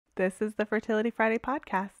This is the Fertility Friday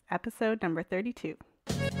podcast, episode number 32.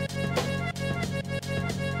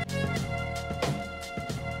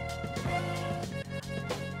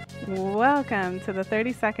 Welcome to the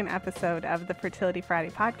 32nd episode of the Fertility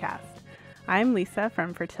Friday podcast. I'm Lisa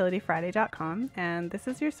from fertilityfriday.com, and this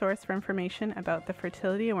is your source for information about the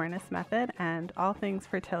fertility awareness method and all things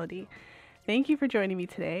fertility. Thank you for joining me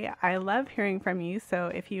today. I love hearing from you, so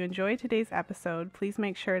if you enjoyed today's episode, please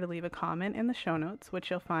make sure to leave a comment in the show notes, which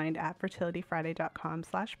you'll find at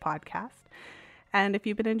fertilityfriday.com/podcast. And if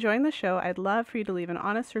you've been enjoying the show, I'd love for you to leave an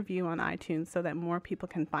honest review on iTunes so that more people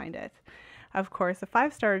can find it. Of course, a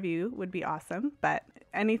 5-star review would be awesome, but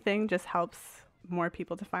anything just helps more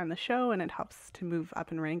people to find the show, and it helps to move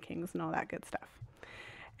up in rankings and all that good stuff.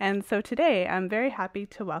 And so today, I'm very happy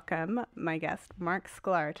to welcome my guest, Marc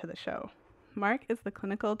Sklar, to the show. Marc is the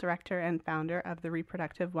clinical director and founder of the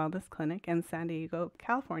Reproductive Wellness Clinic in San Diego,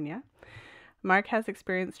 California. Marc has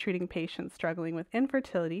experience treating patients struggling with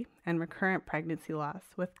infertility and recurrent pregnancy loss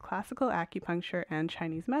with classical acupuncture and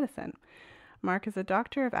Chinese medicine. Marc is a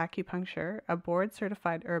doctor of acupuncture, a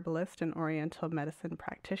board-certified herbalist and Oriental medicine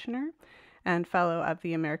practitioner, and fellow of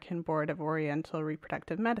the American Board of Oriental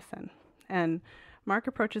Reproductive Medicine. And Marc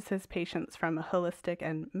approaches his patients from a holistic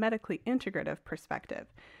and medically integrative perspective.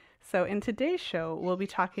 So in today's show, we'll be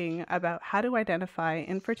talking about how to identify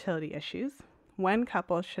infertility issues, when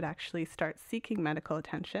couples should actually start seeking medical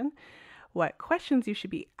attention, what questions you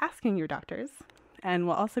should be asking your doctors, and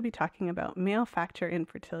we'll also be talking about male factor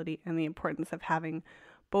infertility and the importance of having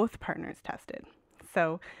both partners tested.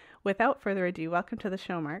 So without further ado, welcome to the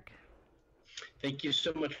show, Marc. Thank you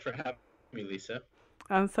so much for having me, Lisa.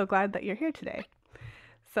 I'm so glad that you're here today.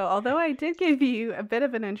 So although I did give you a bit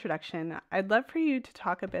of an introduction, I'd love for you to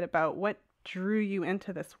talk a bit about what drew you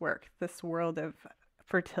into this work, this world of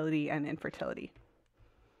fertility and infertility.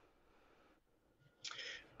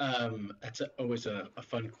 That's always a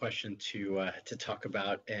fun question to talk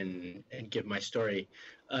about and give my story.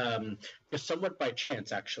 Somewhat by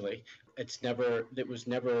chance, actually. It was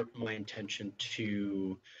never my intention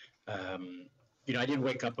to. I didn't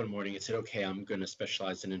wake up one morning and said, okay, I'm going to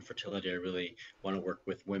specialize in infertility. I really want to work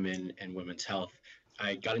with women and women's health.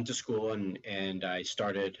 I got into school and I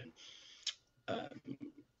started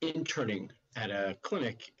interning at a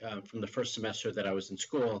clinic from the first semester that I was in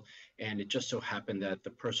school. And it just so happened that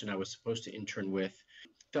the person I was supposed to intern with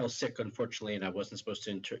fell sick, unfortunately, and I wasn't supposed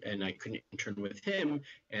to and I couldn't intern with him.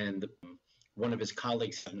 And one of his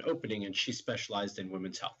colleagues had an opening, and she specialized in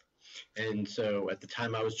women's health. And so at the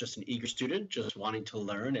time, I was just an eager student, just wanting to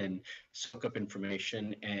learn and soak up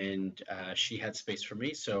information. And she had space for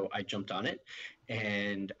me, so I jumped on it.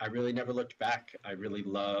 And I really never looked back. I really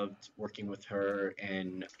loved working with her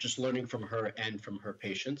and just learning from her and from her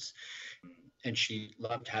patients. And she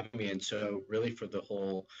loved having me. And so really for the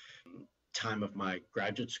whole time of my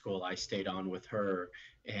graduate school, I stayed on with her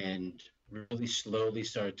and really slowly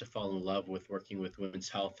started to fall in love with working with women's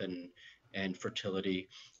health and fertility,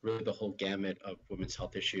 really the whole gamut of women's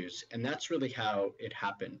health issues. And that's really how it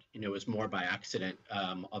happened. It was more by accident,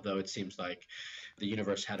 although it seems like the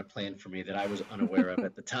universe had a plan for me that I was unaware of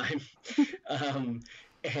at the time.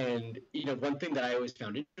 And one thing that I always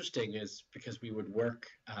found interesting is because we would work,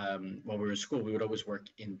 while we were in school, we would always work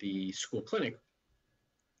in the school clinic,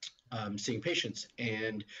 seeing patients,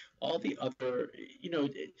 and all the other,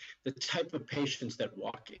 the type of patients that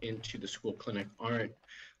walk into the school clinic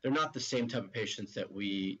they're not the same type of patients that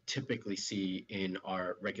we typically see in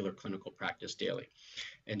our regular clinical practice daily.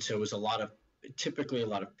 And so it was typically a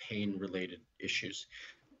lot of pain related issues.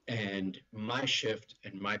 And my shift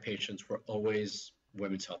and my patients were always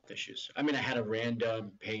women's health issues. I mean, I had a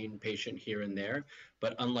random pain patient here and there,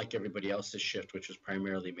 but unlike everybody else's shift, which was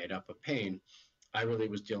primarily made up of pain, I really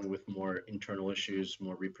was dealing with more internal issues,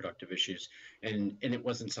 more reproductive issues. And it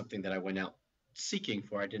wasn't something that I went out seeking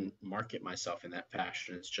for. I didn't market myself in that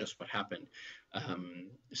fashion. It's just what happened.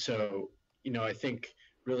 So I think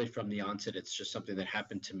really from the onset, it's just something that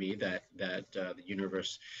happened to me that the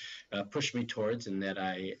universe pushed me towards, and that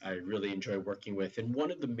I really enjoy working with. And one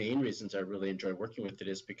of the main reasons I really enjoy working with it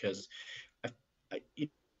is because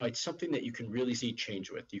it's something that you can really see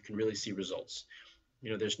change with. You can really see results.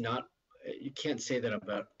 You can't say that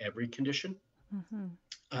about every condition.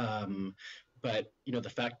 Mm-hmm. But the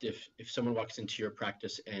fact if someone walks into your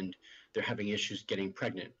practice and they're having issues getting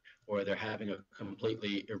pregnant, or they're having a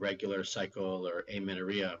completely irregular cycle or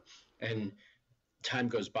amenorrhea, and time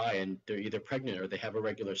goes by and they're either pregnant or they have a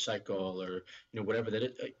regular cycle, or whatever that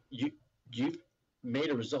is, you've made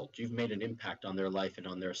a result. You've made an impact on their life and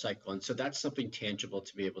on their cycle. And so that's something tangible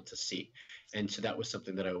to be able to see. And so that was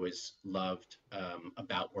something that I always loved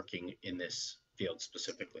about working in this field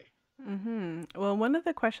specifically. Well, one of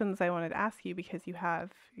the questions I wanted to ask you, because you have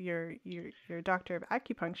your doctor of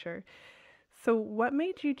acupuncture, so what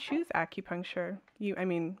made you choose acupuncture? I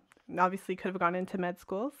mean, obviously could have gone into med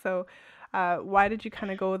school. So why did you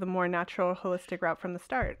kind of go the more natural, holistic route from the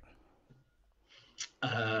start?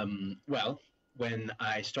 Well, when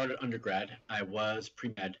I started undergrad, I was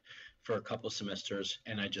pre-med for a couple of semesters,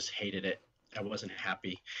 and I just hated it. I wasn't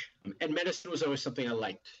happy. And medicine was always something I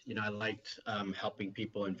liked. I liked helping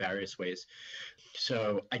people in various ways.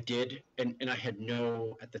 So I did, and I had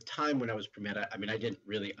at the time when I was pre-med, I mean, I didn't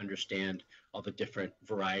really understand all the different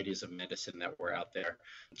varieties of medicine that were out there.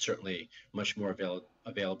 Certainly much more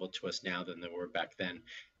available to us now than there were back then.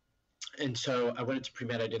 And so I went into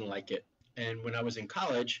pre-med. I didn't like it. And when I was in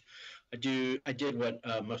college, I did what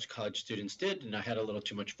most college students did, and I had a little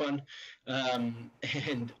too much fun.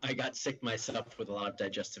 And I got sick myself with a lot of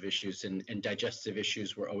digestive issues, and digestive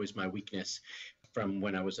issues were always my weakness from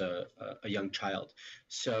when I was a young child.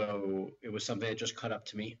 So it was something that just caught up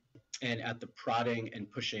to me. And at the prodding and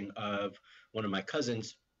pushing of one of my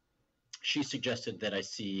cousins, she suggested that I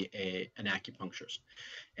see an acupuncturist,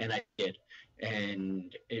 and I did.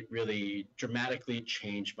 And it really dramatically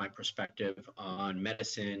changed my perspective on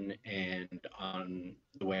medicine and on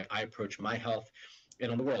the way I approach my health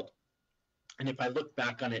and on the world. And if I look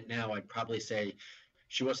back on it now, I'd probably say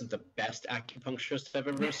she wasn't the best acupuncturist I've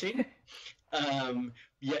ever seen.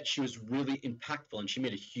 Yet she was really impactful, and she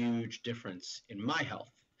made a huge difference in my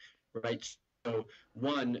health, right? So,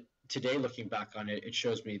 one, today looking back on it, it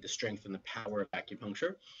shows me the strength and the power of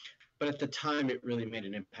acupuncture. But at the time, it really made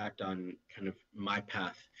an impact on kind of my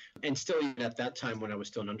path. And still, even at that time, when I was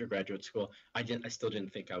still in undergraduate school, I still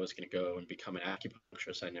didn't think I was going to go and become an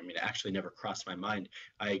acupuncturist. I mean, it actually never crossed my mind.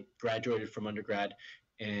 I graduated from undergrad,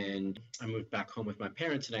 and I moved back home with my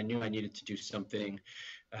parents, and I knew I needed to do something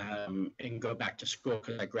and go back to school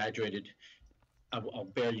because I graduated.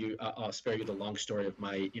 I'll spare you the long story of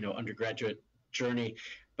my undergraduate journey,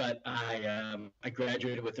 but I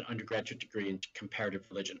graduated with an undergraduate degree in comparative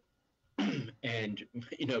religion. And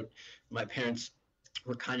my parents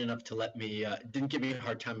were kind enough to let me didn't give me a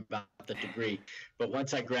hard time about the degree, but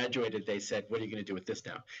once I graduated, they said, what are you going to do with this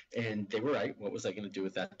now? And they were right. What was I going to do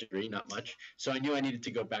with that degree? Not much. So I knew I needed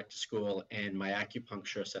to go back to school, and my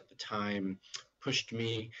acupuncturist at the time pushed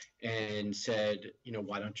me and said,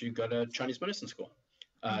 why don't you go to Chinese medicine school?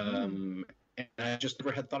 And I just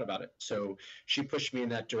never had thought about it. So she pushed me in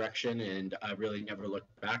that direction, and I really never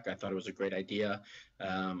looked back. I thought it was a great idea.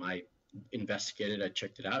 I investigated, I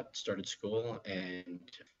checked it out, started school, and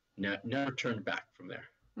never turned back from there.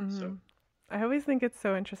 So I always think it's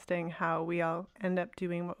so interesting how we all end up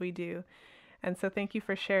doing what we do. And so thank you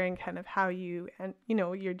for sharing kind of how you and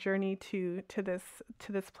your journey to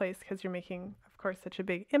this place, because you're making, of course, such a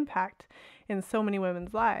big impact in so many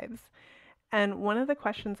women's lives. And one of the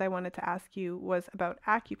questions I wanted to ask you was about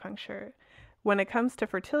acupuncture. When it comes to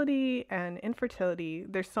fertility and infertility,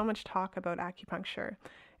 there's so much talk about acupuncture.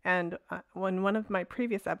 And when one of my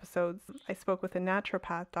previous episodes, I spoke with a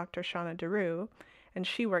naturopath, Dr. Shauna DeRue, and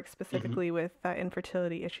she works specifically with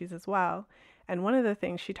infertility issues as well. And one of the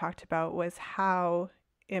things she talked about was how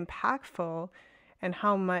impactful and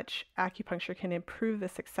how much acupuncture can improve the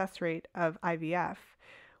success rate of IVF,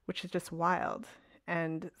 which is just wild.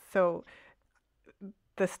 And so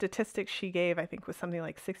the statistics she gave, I think, was something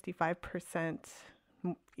like 65%.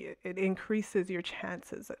 It increases your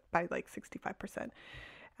chances by like 65%.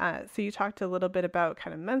 So you talked a little bit about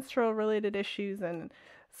kind of menstrual related issues. And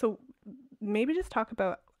so maybe just talk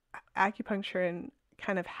about acupuncture and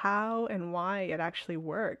kind of how and why it actually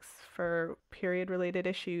works for period related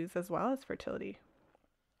issues as well as fertility.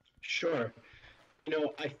 Sure.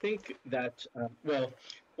 I think that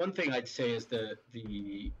one thing I'd say is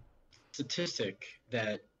the statistic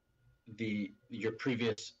that your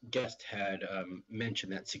previous guest had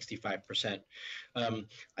mentioned, that 65%.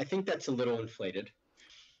 I think that's a little inflated.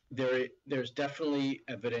 There's definitely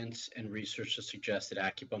evidence and research to suggest that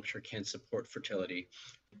acupuncture can support fertility,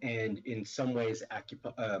 and in some ways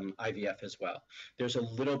IVF as well. There's a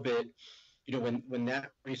little bit, when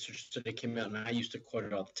that research study came out, and I used to quote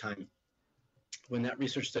it all the time. When that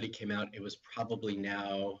research study came out, it was probably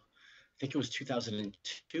now, I think it was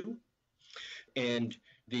 2002, and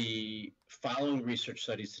the following research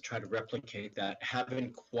studies to try to replicate that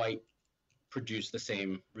haven't quite produced the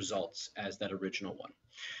same results as that original one.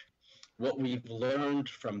 What we've learned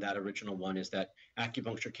from that original one is that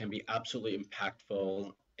acupuncture can be absolutely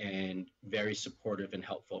impactful and very supportive and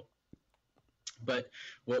helpful. But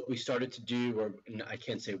what we started to do, or I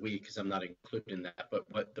can't say we because I'm not included in that, but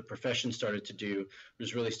what the profession started to do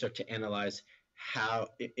was really start to analyze how,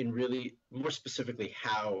 in really more specifically,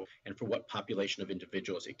 how and for what population of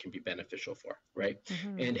individuals it can be beneficial for, right?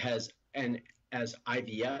 Mm-hmm. And as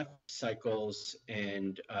IVF cycles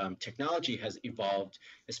and technology has evolved,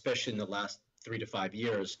 especially in the last 3 to 5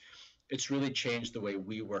 years, it's really changed the way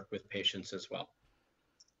we work with patients as well.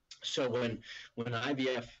 So when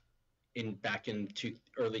IVF back in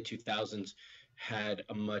early 2000s had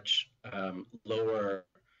a much lower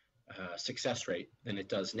success rate than it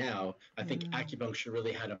does now, I think acupuncture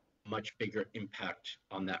really had a much bigger impact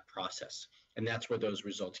on that process. And that's where those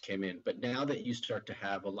results came in. But now that you start to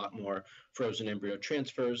have a lot more frozen embryo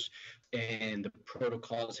transfers and the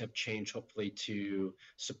protocols have changed, hopefully, to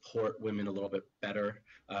support women a little bit better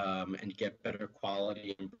and get better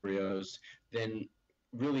quality embryos, then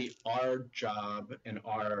really our job and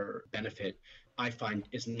our benefit, I find,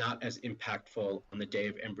 is not as impactful on the day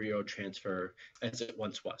of embryo transfer as it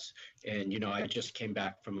once was. And, I just came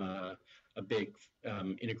back from a big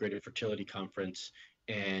integrated fertility conference.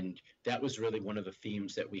 And that was really one of the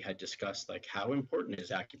themes that we had discussed, like how important is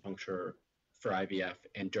acupuncture for IVF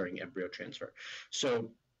and during embryo transfer. So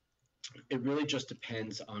it really just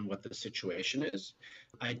depends on what the situation is.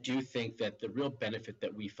 I do think that the real benefit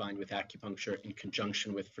that we find with acupuncture in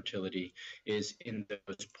conjunction with fertility is in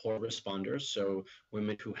those poor responders. So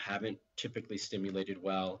women who haven't typically stimulated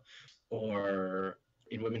well, or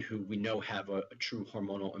in women who we know have a true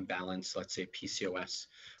hormonal imbalance, let's say PCOS,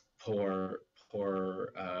 poor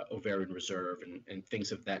ovarian reserve, and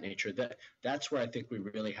things of that nature. That's where I think we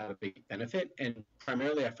really have a big benefit. And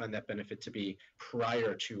primarily, I find that benefit to be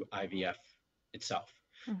prior to IVF itself.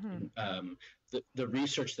 Mm-hmm. The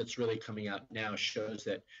research that's really coming out now shows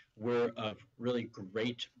that we're of really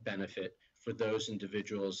great benefit for those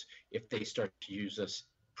individuals if they start to use us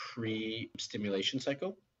pre-stimulation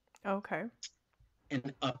cycle Okay.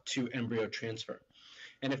 and up to embryo transfer.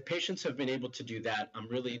 And if patients have been able to do that, I'm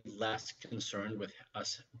really less concerned with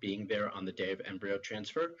us being there on the day of embryo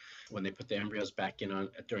transfer when they put the embryos back in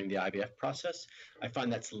during the IVF process. I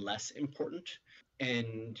find that's less important.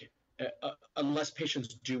 And unless patients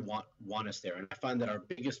do want us there. And I find that our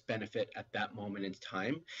biggest benefit at that moment in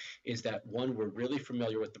time is that, one, we're really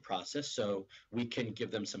familiar with the process, so we can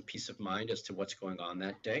give them some peace of mind as to what's going on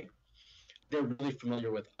that day. They're really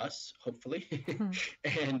familiar with us, hopefully,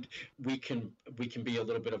 and we can be a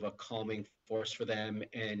little bit of a calming force for them.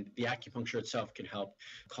 And the acupuncture itself can help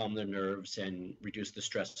calm their nerves and reduce the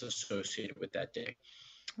stress associated with that day.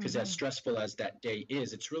 Because as stressful as that day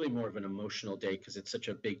is, it's really more of an emotional day because it's such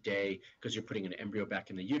a big day because you're putting an embryo back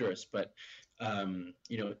in the uterus. But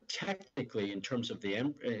technically, in terms of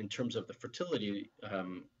the fertility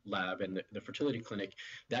lab and the fertility clinic,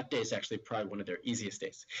 that day is actually probably one of their easiest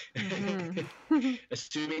days. Mm-hmm.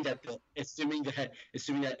 assuming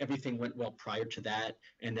that everything went well prior to that,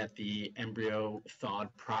 and that the embryo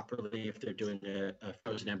thawed properly if they're doing a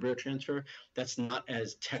frozen embryo transfer, that's not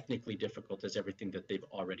as technically difficult as everything that they've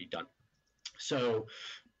already done. So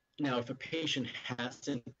now, if a patient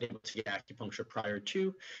hasn't been able to get acupuncture prior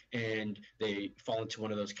to, and they fall into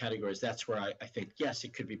one of those categories, that's where I think, yes,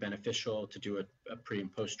 it could be beneficial to do a pre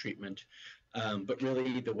and post treatment. But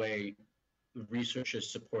really, the way research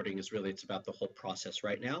is supporting is really, it's about the whole process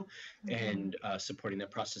right now, and supporting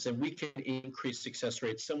that process. And we can increase success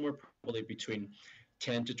rates somewhere probably between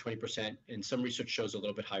 10 to 20%, and some research shows a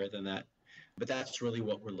little bit higher than that. But that's really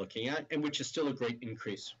what we're looking at, and which is still a great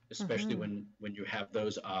increase, especially when you have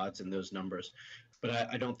those odds and those numbers. But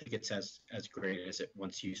I don't think it's as great as it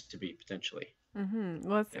once used to be, potentially.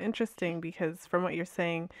 Well, it's interesting because from what you're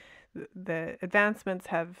saying, the advancements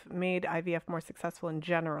have made IVF more successful in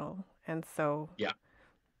general, and so Yeah.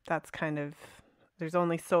 that's kind of, there's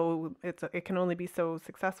only so it can only be so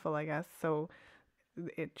successful, I guess. So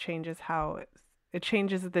it changes it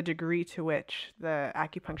changes the degree to which the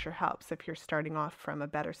acupuncture helps if you're starting off from a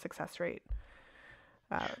better success rate,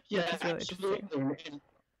 Yeah, which is really interesting. absolutely.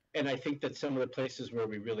 And I think that some of the places where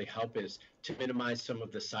we really help is to minimize some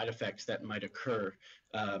of the side effects that might occur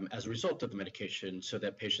as a result of the medication, so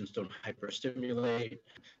that patients don't hyperstimulate.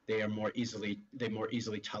 They more easily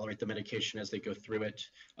tolerate the medication as they go through it.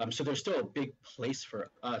 So there's still a big place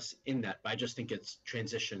for us in that. But I just think it's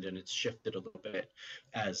transitioned and it's shifted a little bit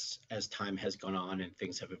as time has gone on and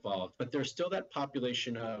things have evolved. But there's still that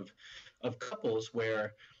population of couples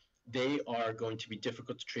where they are going to be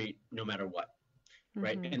difficult to treat no matter what.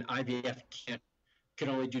 Right? And IVF can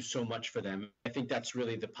only do so much for them. I think that's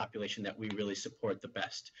really the population that we really support the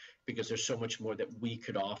best, because there's so much more that we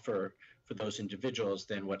could offer for those individuals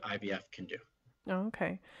than what IVF can do. Oh,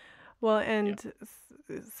 okay. Well, Yeah.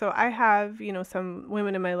 so I have, some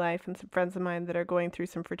women in my life and some friends of mine that are going through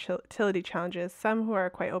some fertility challenges, some who are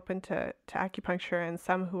quite open to acupuncture and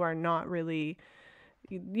some who are not really,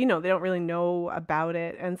 they don't really know about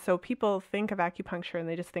it. And so people think of acupuncture and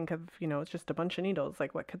they just think of, it's just a bunch of needles.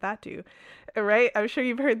 Like, what could that do? Right? I'm sure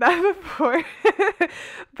you've heard that before.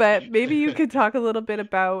 But maybe you could talk a little bit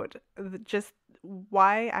about just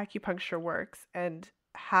why acupuncture works and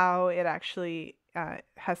how it actually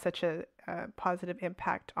has such a positive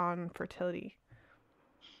impact on fertility.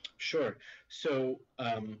 Sure. So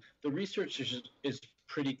the research is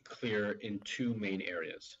pretty clear in two main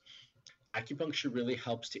areas. Acupuncture really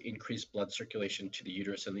helps to increase blood circulation to the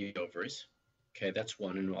uterus and the ovaries. Okay, that's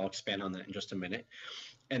one, and I'll expand on that in just a minute.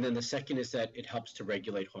 And then the second is that it helps to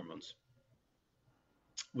regulate hormones,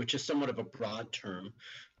 which is somewhat of a broad term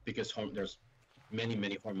because there's many,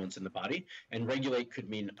 many hormones in the body, and regulate could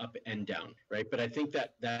mean up and down, right? But I think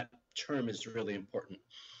that that term is really important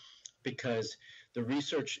because the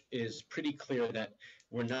research is pretty clear that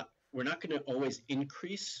we're not going to always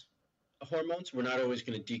increase hormones. We're not always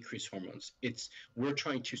going to decrease hormones. We're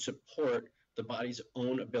trying to support the body's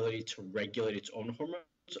own ability to regulate its own hormones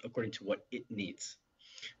according to what it needs.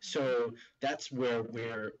 So that's where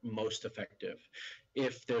we're most effective.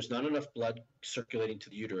 If there's not enough blood circulating to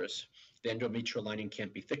the uterus, the endometrial lining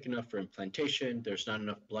can't be thick enough for implantation. There's not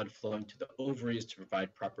enough blood flowing to the ovaries to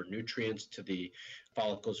provide proper nutrients to the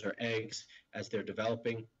follicles or eggs as they're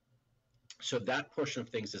developing. So that portion of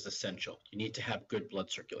things is essential. You need to have good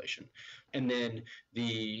blood circulation. And then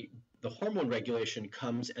the hormone regulation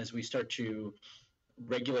comes as we start to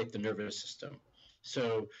regulate the nervous system.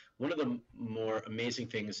 So one of the more amazing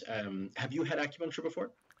things, have you had acupuncture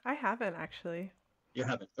before? I haven't actually. You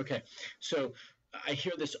haven't. Okay. So I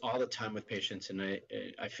hear this all the time with patients, and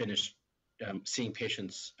I finished seeing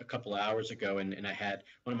patients a couple of hours ago, and I had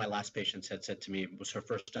one of my last patients had said to me it was her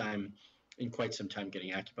first time in quite some time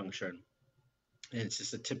getting acupuncture. And it's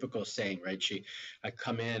just a typical saying, right? I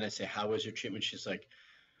come in, I say, "How was your treatment?" She's like,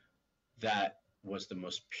 "That was the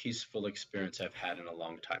most peaceful experience I've had in a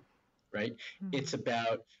long time." Right? It's Mm-hmm.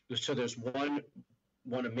 about so there's one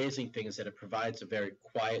amazing thing is that it provides a very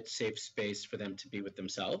quiet, safe space for them to be with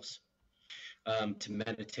themselves, to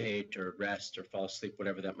meditate or rest or fall asleep,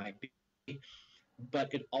 whatever that might be.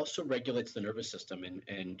 But it also regulates the nervous system,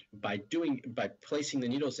 and by placing the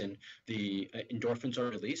needles in, the endorphins are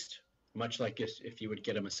released, much like if you would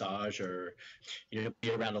get a massage or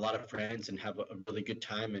be around a lot of friends and have a really good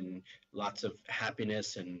time and lots of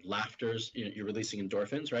happiness and laughters. You're releasing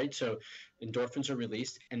endorphins, right? So endorphins are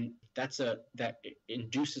released, and that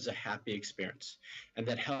induces a happy experience, and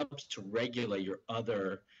that helps to regulate your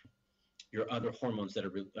other hormones that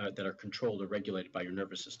are controlled or regulated by your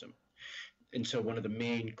nervous system. And so one of the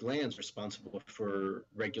main glands responsible for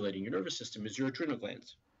regulating your nervous system is your adrenal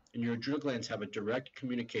glands. And your adrenal glands have a direct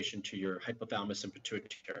communication to your hypothalamus and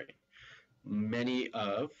pituitary. Many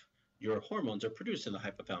of your hormones are produced in the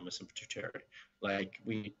hypothalamus and pituitary. Like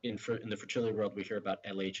in the fertility world, we hear about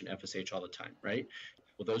LH and FSH all the time, right?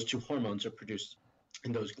 Well, those two hormones are produced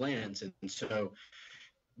in those glands, and so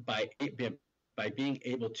by by being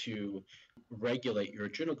able to regulate your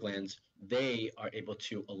adrenal glands, they are able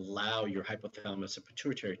to allow your hypothalamus and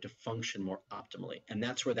pituitary to function more optimally, and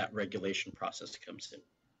that's where that regulation process comes in.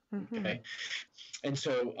 Mm-hmm. Okay, and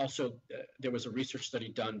so also there was a research study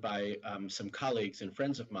done by some colleagues and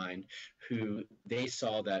friends of mine who they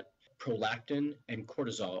saw that prolactin and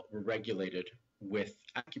cortisol were regulated with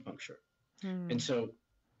acupuncture. And Mm. so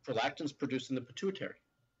prolactin's produced in the pituitary,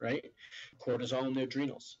 right? Cortisol in the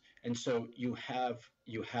adrenals. And so you have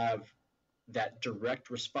that direct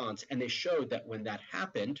response. And they showed that when that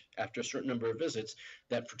happened after a certain number of visits,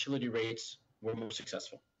 that fertility rates were more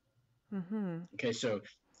successful. Mm-hmm. Okay, so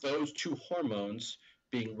those two hormones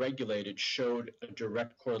being regulated showed a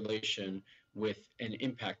direct correlation with an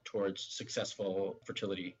impact towards successful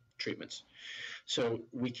fertility treatments. So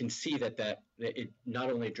we can see that it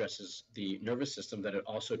not only addresses the nervous system, that it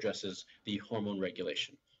also addresses the hormone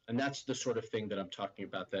regulation. And that's the sort of thing that I'm talking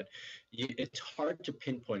about, that it's hard to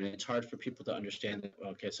pinpoint, and it's hard for people to understand that,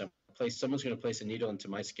 okay, so someone's going to place a needle into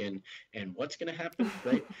my skin and what's going to happen,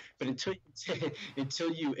 right? But until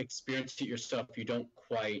you experience it yourself, you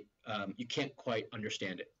can't quite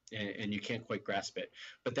understand it, and you can't quite grasp it.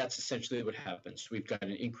 But that's essentially what happens. We've got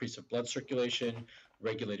an increase of blood circulation,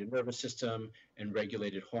 regulated nervous system, and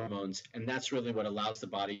regulated hormones. And that's really what allows the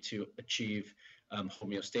body to achieve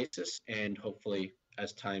homeostasis and hopefully,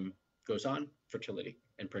 as time goes on, fertility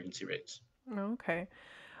and pregnancy rates. Okay.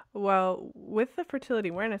 Well, with the fertility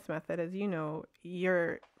awareness method, as you know,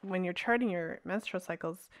 when you're charting your menstrual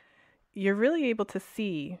cycles, you're really able to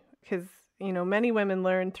see because, many women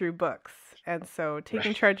learn through books. And so taking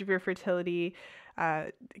Right. charge of your fertility,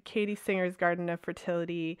 Katie Singer's Garden of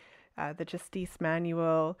Fertility, the Justice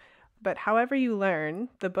Manual. But however you learn,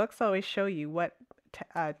 the books always show you what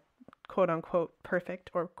quote unquote perfect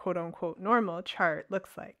or quote unquote normal chart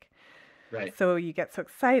looks like. Right. So you get so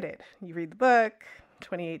excited. You read the book,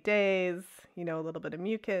 28 days, a little bit of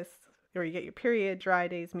mucus, or you get your period, dry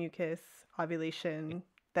days, mucus, ovulation,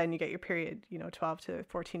 then you get your period, 12 to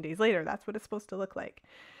 14 days later. That's what it's supposed to look like.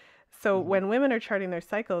 So Mm-hmm. when women are charting their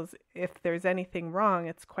cycles, if there's anything wrong,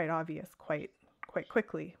 it's quite obvious quite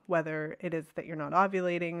quickly. Whether it is that you're not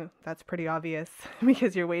ovulating, that's pretty obvious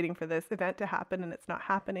because you're waiting for this event to happen and it's not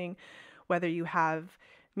happening. Whether you have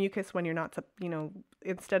mucus when you're not,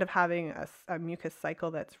 instead of having a mucus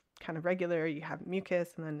cycle that's kind of regular, you have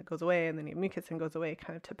mucus and then it goes away, and then you have mucus and goes away,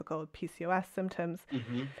 kind of typical PCOS symptoms.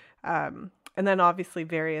 Mm-hmm. And then obviously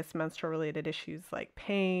various menstrual related issues like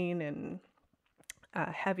pain and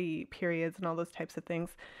heavy periods and all those types of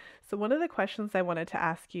things. So one of the questions I wanted to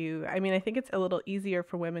ask you, I mean, I think it's a little easier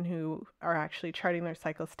for women who are actually charting their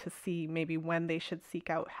cycles to see maybe when they should seek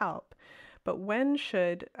out help. But when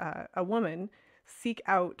should a woman seek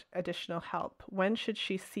out additional help? When should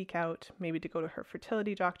she seek out maybe to go to her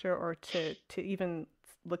fertility doctor or to even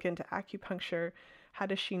look into acupuncture? How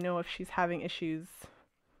does she know if she's having issues?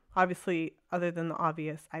 Obviously, other than the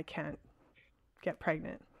obvious, I can't get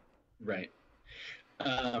pregnant. Right.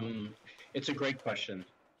 It's a great question,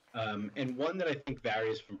 and one that I think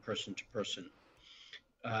varies from person to person.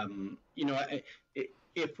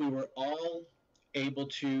 If we were all able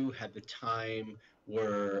to, had the time,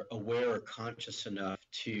 were aware or conscious enough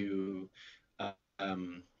to,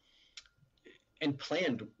 um, and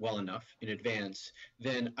planned well enough in advance,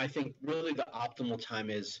 then I think really the optimal time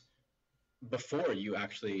is before you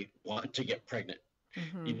actually want to get pregnant.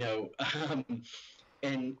 Mm-hmm. You know,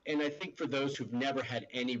 and I think for those who've never had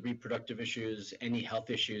any reproductive issues, any health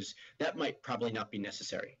issues, that might probably not be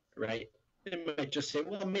necessary, right? They might just say,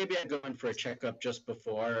 well, maybe I go in for a checkup just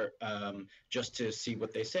before, just to see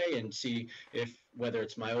what they say and see if whether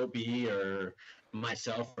it's my OB or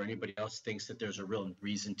myself or anybody else thinks that there's a real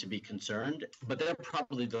reason to be concerned. But they're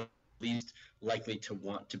probably the least likely to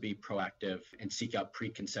want to be proactive and seek out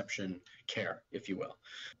preconception care, if you will.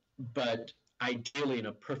 But ideally, in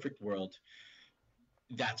a perfect world,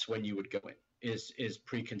 that's when you would go in is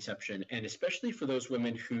preconception, and especially for those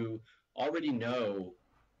women who already know.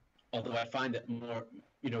 Although I find that more,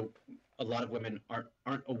 a lot of women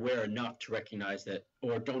aren't aware enough to recognize that,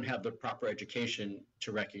 or don't have the proper education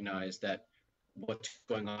to recognize that what's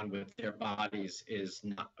going on with their bodies is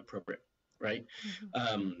not appropriate, right?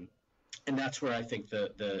 Mm-hmm. And that's where I think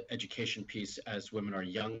the education piece as women are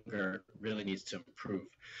younger really needs to improve.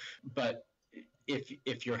 But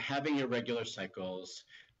if you're having irregular cycles,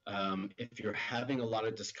 if you're having a lot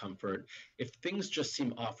of discomfort, if things just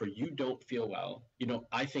seem off or you don't feel well,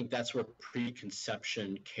 I think that's where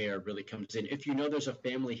preconception care really comes in. If you know there's a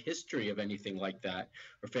family history of anything like that,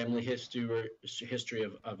 or family history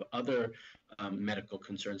of other medical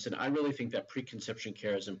concerns, then I really think that preconception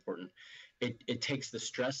care is important. It takes the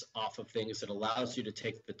stress off of things. It allows you to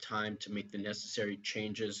take the time to make the necessary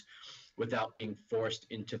changes without being forced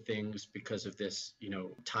into things because of this,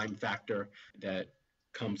 time factor that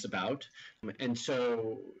comes about. And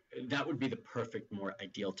so that would be the perfect, more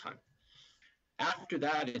ideal time. After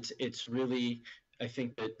that, it's really, I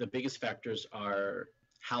think that the biggest factors are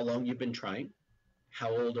how long you've been trying, how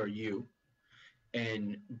old are you,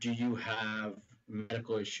 and do you have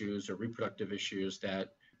medical issues or reproductive issues that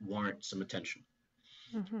warrant some attention.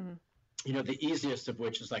 Mm-hmm. The easiest of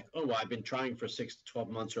which is like, oh, well, I've been trying for 6 to 12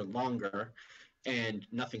 months or longer and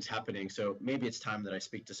nothing's happening. So maybe it's time that I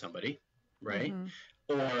speak to somebody, right?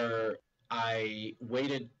 Mm-hmm. Or I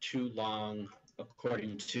waited too long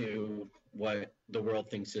according to what the world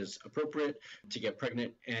thinks is appropriate to get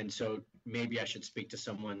pregnant. And so maybe I should speak to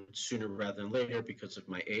someone sooner rather than later because of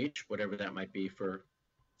my age, whatever that might be for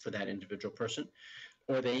that individual person.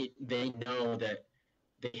 Or they know that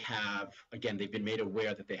they've been made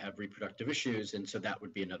aware that they have reproductive issues, and so that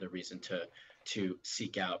would be another reason to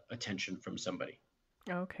seek out attention from somebody.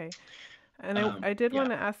 Okay. And I did Yeah. want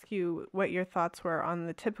to ask you what your thoughts were on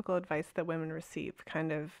the typical advice that women receive.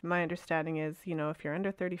 Kind of my understanding is, if you're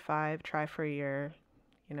under 35, try for a year,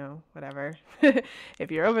 whatever. If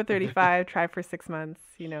you're over 35, try for 6 months,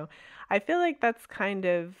 I feel like that's kind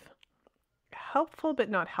of helpful but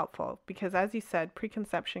not helpful because, as you said,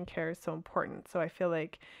 preconception care is so important. So I feel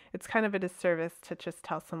like it's kind of a disservice to just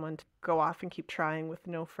tell someone to go off and keep trying with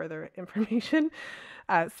no further information.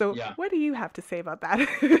 So Yeah. what do you have to say about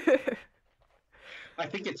that? I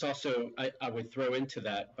think it's also, I would throw into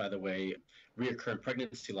that, by the way, reoccurrent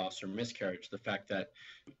pregnancy loss or miscarriage, the fact that,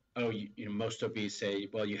 oh, most OBs say,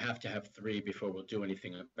 well, you have to have three before we'll do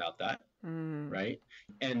anything about that, right?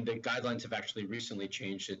 And the guidelines have actually recently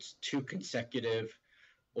changed. It's two consecutive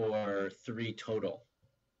or three total.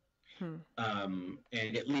 And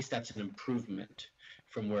at least that's an improvement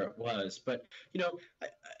from where it was. But,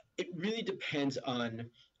 it really depends on,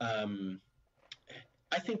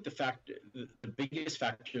 I think the biggest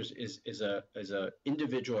factors is a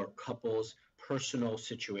individual or couple's personal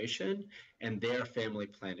situation and their family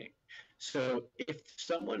planning. So if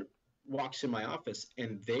someone walks in my office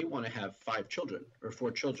and they want to have 5 children or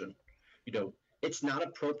 4 children, it's not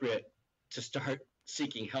appropriate to start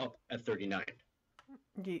seeking help at 39.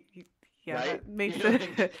 Yeah, right? that makes You know,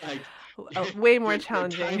 it like way more the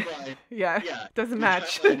challenging. timeline, Yeah, yeah, doesn't the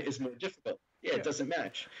match. timeline is more difficult. Yeah, Yeah. it doesn't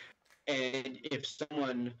match. And if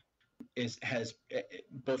someone has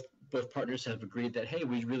both partners have agreed that, hey,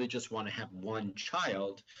 we really just want to have one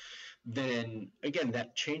child, then again,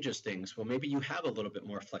 that changes things. Well, maybe you have a little bit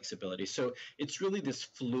more flexibility. So it's really this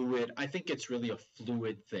fluid, I think it's really a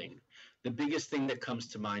fluid thing. The biggest thing that comes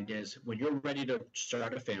to mind is when you're ready to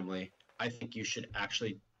start a family, I think you should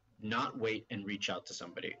actually not wait and reach out to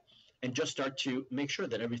somebody and just start to make sure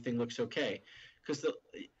that everything looks okay.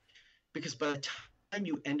 Because by the time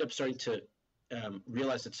you end up starting to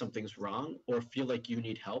realize that something's wrong or feel like you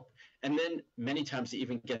need help, and then many times to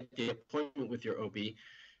even get the appointment with your OB,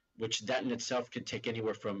 which that in itself could take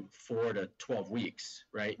anywhere from 4 to 12 weeks,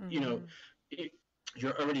 right?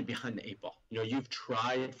 You're already behind the 8 ball. You've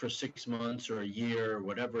tried for 6 months or a year or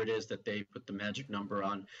whatever it is that they put the magic number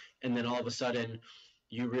on, and then all of a sudden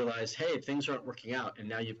you realize, hey, things aren't working out, and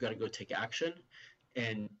now you've got to go take action.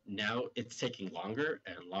 And now it's taking longer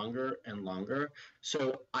and longer and longer.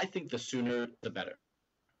 So I think the sooner the better.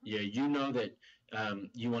 Yeah, that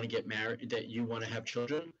you want to get married, that you want to have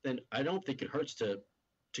children, then I don't think it hurts to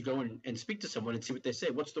go and speak to someone and see what they say.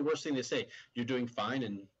 What's the worst thing they say? You're doing fine,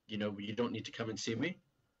 and you don't need to come and see me.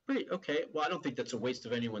 Great. Okay. Well, I don't think that's a waste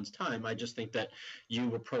of anyone's time. I just think that you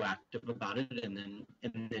were proactive about it, and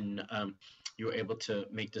then you were able to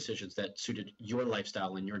make decisions that suited your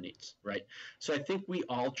lifestyle and your needs, right? So I think we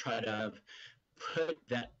all try to put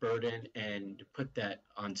that burden and put that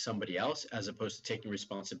on somebody else as opposed to taking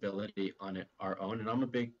responsibility on it our own. And I'm a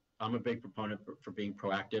big proponent for being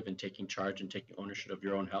proactive and taking charge and taking ownership of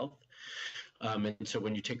your own health. And so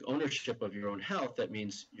when you take ownership of your own health, that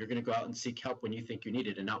means you're going to go out and seek help when you think you need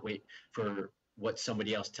it and not wait for what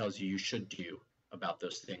somebody else tells you should do about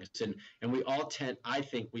those things. And I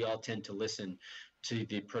think we all tend to listen to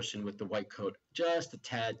the person with the white coat just a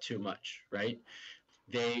tad too much, right?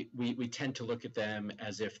 We tend to look at them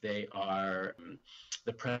as if they are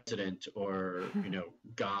the president or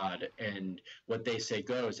God, and what they say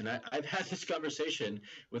goes. And I've had this conversation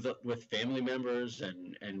with family members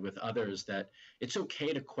and with others that it's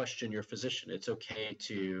okay to question your physician. It's okay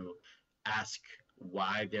to ask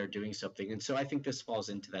why they're doing something. And so I think this falls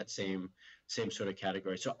into that same sort of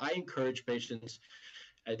category. So I encourage patients,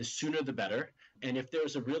 the sooner the better. And if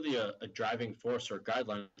there's really a driving force or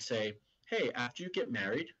guideline, say, hey, after you get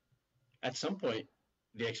married, at some point,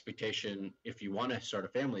 the expectation, if you want to start a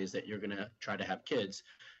family, is that you're going to try to have kids.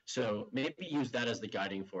 So maybe use that as the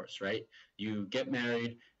guiding force, right? You get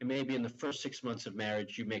married, and maybe in the first 6 months of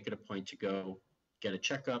marriage, you make it a point to go get a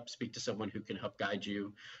checkup, speak to someone who can help guide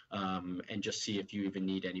you, and just see if you even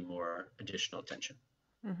need any more additional attention.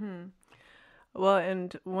 Mm-hmm. Well,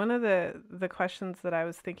 and one of the questions that I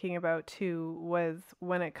was thinking about too was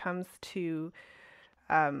when it comes to,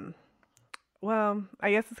 well,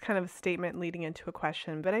 I guess it's kind of a statement leading into a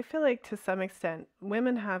question, but I feel like to some extent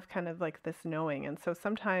women have kind of like this knowing, and so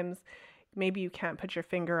sometimes maybe you can't put your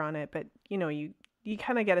finger on it, but you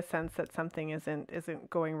kind of get a sense that something isn't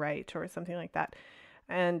going right or something like that.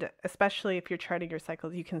 And especially if you're charting your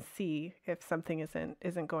cycles, you can see if something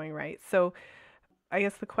isn't going right. So I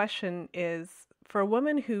guess the question is, for a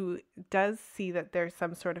woman who does see that there's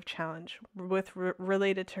some sort of challenge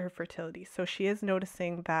related to her fertility, so she is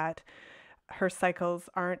noticing that her cycles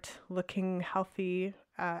aren't looking healthy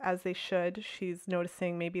as they should. She's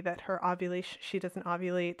noticing maybe that her ovulation, she doesn't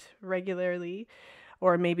ovulate regularly,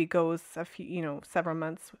 or maybe goes a few, several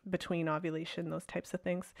months between ovulation, those types of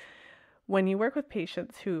things. When you work with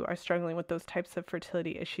patients who are struggling with those types of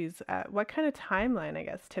fertility issues, what kind of timeline, I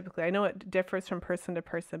guess, typically? I know it differs from person to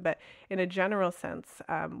person, but in a general sense,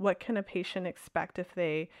 what can a patient expect if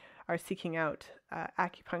they are seeking out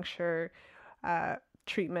acupuncture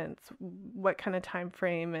treatments? What kind of time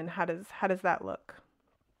frame, and how does that look?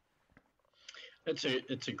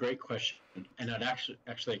 It's a great question, and I'd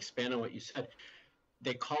actually expand on what you said.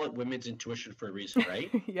 they call it women's intuition for a reason, right?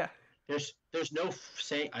 Yeah, There's no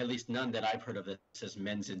saying, at least none that I've heard of, that says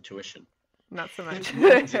men's intuition. not so much. It's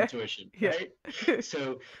women's intuition, Yeah. right?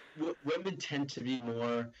 So women tend to be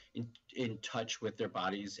more in touch with their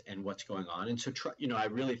bodies and what's going on. And so, I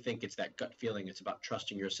really think it's that gut feeling. It's about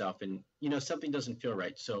trusting yourself, and something doesn't feel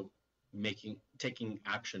right, so taking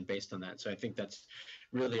action based on that. So I think that's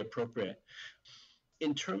really appropriate.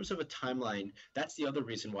 In terms of a timeline, that's the other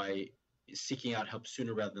reason why seeking out help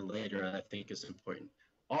sooner rather than later, I think, is important.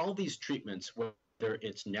 All these treatments, whether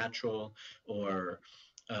it's natural or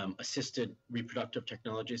assisted reproductive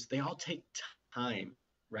technologies, they all take time,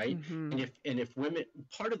 right? Mm-hmm. And if women,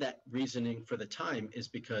 part of that reasoning for the time is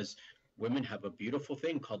because women have a beautiful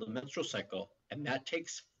thing called the menstrual cycle, and that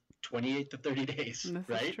takes 28 to 30 days, This is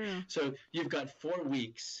right? true. So you've got 4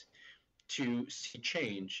 weeks to see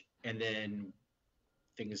change, and then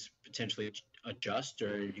things potentially adjust,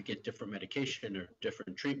 or you get different medication or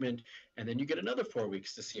different treatment, and then you get another 4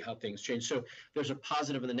 weeks to see how things change. So there's a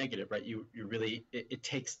positive and the negative, right? You really, it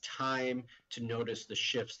takes time to notice the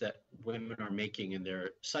shifts that women are making in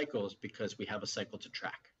their cycles, because we have a cycle to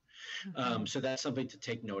track. Mm-hmm. So that's something to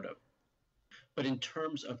take note of. But in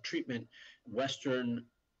terms of treatment, Western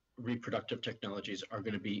reproductive technologies are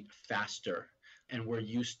going to be faster, and we're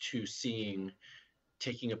used to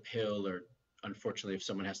taking a pill, or unfortunately, if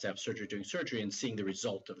someone has to have surgery, doing surgery and seeing the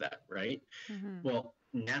result of that, right? Mm-hmm. Well,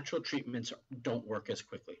 natural treatments don't work as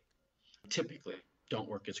quickly, typically don't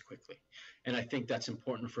work as quickly. And I think that's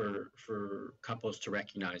important for couples to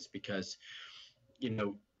recognize, because,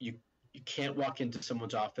 you can't walk into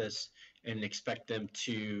someone's office and expect them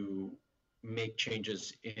to make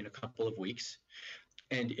changes in a couple of weeks.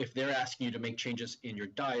 And if they're asking you to make changes in your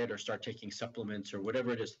diet or start taking supplements or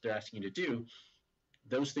whatever it is they're asking you to do,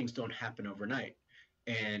 those things don't happen overnight,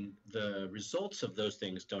 and the results of those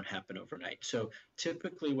things don't happen overnight. So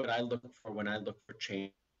typically what I look for when I look for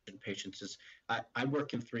change in patients is I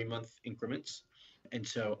work in 3-month increments. And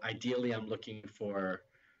so ideally I'm looking for,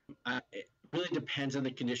 it really depends on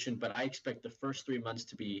the condition, but I expect the first 3 months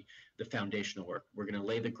to be the foundational work. We're going to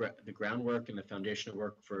lay the groundwork and the foundational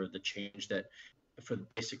work for the change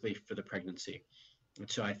basically for the pregnancy. And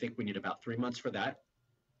so I think we need about 3 months for that.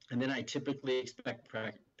 And then I typically expect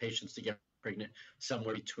patients to get pregnant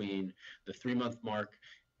somewhere between the 3-month mark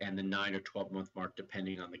and the 9 or 12-month mark,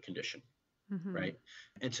 depending on the condition, Mm-hmm. right?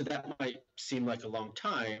 And so that might seem like a long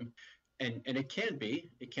time, and it can be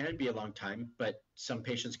a long time, but some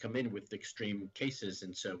patients come in with extreme cases,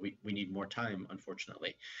 and so we need more time,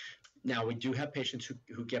 unfortunately. Now, we do have patients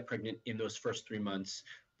who get pregnant in those first 3 months,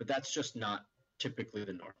 but that's just not typically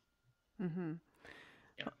the norm. Mm-hmm.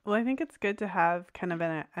 Yeah. Well, I think it's good to have kind of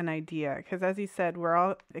an idea, because as you said, we're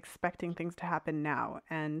all expecting things to happen now.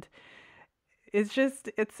 And it's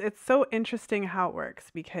so interesting how it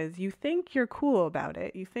works, because you think you're cool about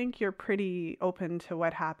it. You think you're pretty open to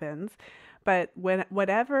what happens. But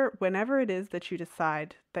whenever it is that you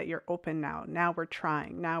decide that you're open now we're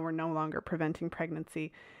trying, now we're no longer preventing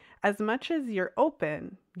pregnancy. As much as you're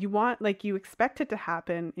open, you expect it to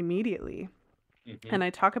happen immediately. Mm-hmm. And I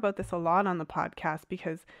talk about this a lot on the podcast,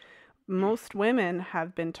 because most women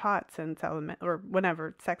have been taught since or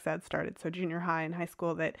whenever sex ed started, so junior high and high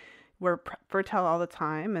school, that we're fertile all the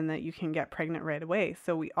time and that you can get pregnant right away.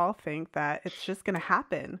 So we all think that it's just going to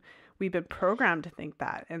happen. We've been programmed to think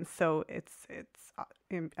that. And so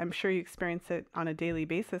I'm sure you experience it on a daily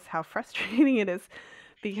basis, how frustrating it is,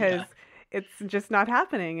 because it's just not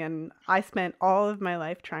happening. And I spent all of my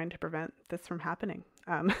life trying to prevent this from happening.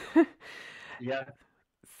 Yeah.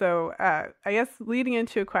 So I guess leading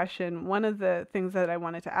into a question, one of the things that I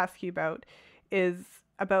wanted to ask you about is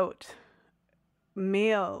about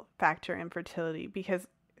male factor infertility, because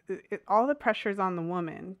all the pressure is on the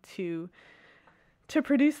woman to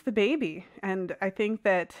produce the baby. And I think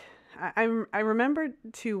that I remember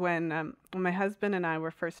too when my husband and I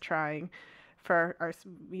were first trying for our,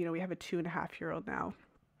 we have a 2.5-year-old now.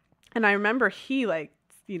 And I remember he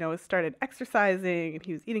started exercising, and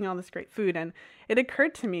he was eating all this great food. And it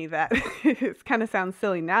occurred to me that it kind of sounds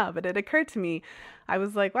silly now, but it occurred to me, I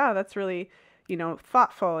was like, wow, that's really,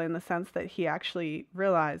 thoughtful, in the sense that he actually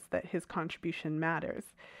realized that his contribution matters.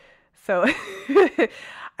 So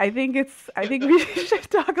I think we should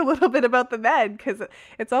talk a little bit about the men, because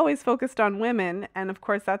it's always focused on women. And of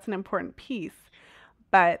course, that's an important piece.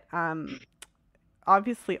 But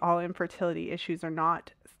obviously, all infertility issues are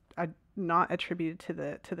not attributed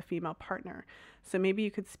to the female partner. So maybe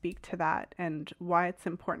you could speak to that, and why it's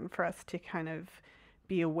important for us to kind of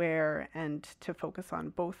be aware and to focus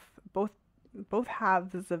on both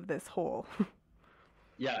halves of this whole.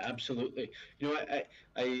 Yeah, absolutely.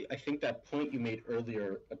 I think that point you made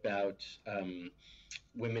earlier about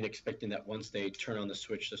women expecting that once they turn on the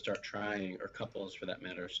switch to start trying, or couples for that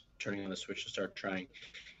matter, turning on the switch to start trying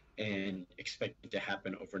and expect it to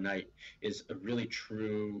happen overnight is a really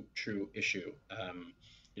true issue.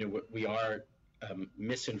 We are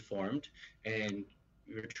misinformed, and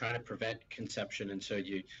you're trying to prevent conception, and so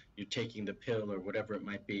you're taking the pill or whatever it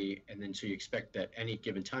might be, and then so you expect that any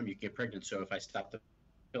given time you can get pregnant. So if I stop the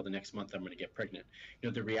pill the next month, I'm going to get pregnant.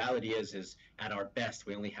 The reality is at our best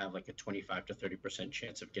we only have like a 25 to 30%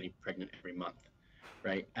 chance of getting pregnant every month,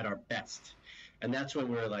 right? At our best. And that's when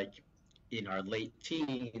we're like in our late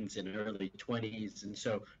teens and early 20s, and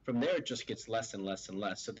so from there it just gets less and less and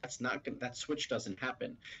less. So that switch doesn't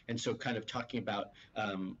happen. And so kind of talking about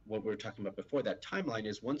what we were talking about before, that timeline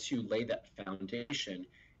is once you lay that foundation,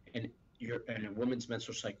 and a woman's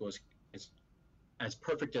menstrual cycle is as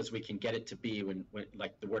perfect as we can get it to be, when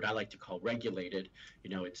like the word I like to call regulated,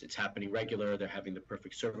 it's happening regular, they're having the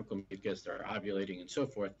perfect cervical mucus, they're ovulating and so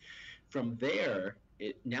forth. From there,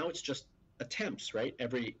 now it's just attempts, right?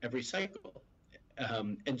 Every cycle.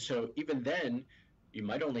 And so even then, you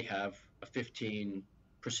might only have a 15%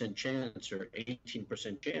 chance or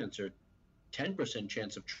 18% chance or 10%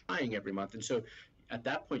 chance of trying every month. And so at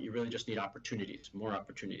that point, you really just need opportunities, more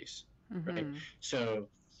opportunities, right? Mm-hmm. So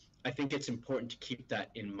I think it's important to keep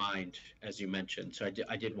that in mind, as you mentioned. So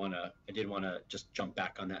I did want to just jump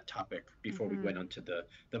back on that topic before we Mm-hmm. went on to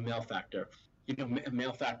the male factor.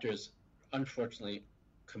 Male factor is unfortunately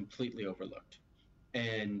completely overlooked.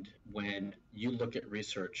 And when you look at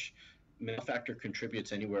research, male factor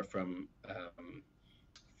contributes anywhere from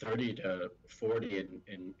 30 to 40,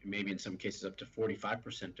 and maybe in some cases up to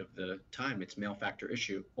 45% of the time it's male factor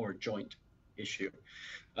issue or joint issue.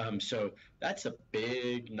 So that's a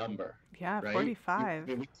big number, Yeah, right?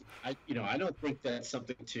 45. I don't think that's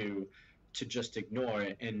something to just ignore.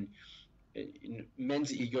 And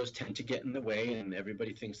men's egos tend to get in the way, and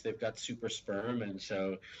everybody thinks they've got super sperm, and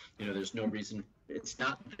so there's no reason, it's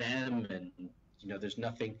not them, and there's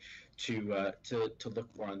nothing to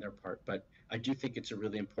look for on their part. But I do think it's a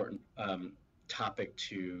really important topic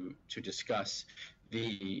to discuss,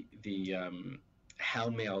 the how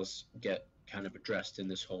males get kind of addressed in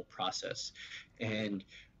this whole process. And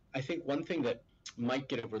I think one thing that might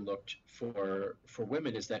get overlooked for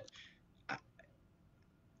women is that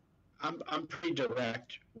I'm pretty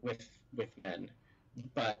direct with men,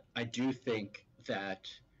 but I do think that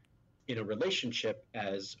in a relationship,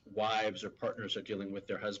 as wives or partners are dealing with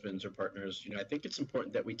their husbands or partners, I think it's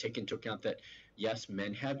important that we take into account that yes,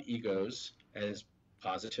 men have egos, as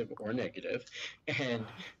positive or negative, and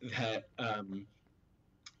that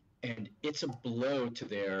and it's a blow to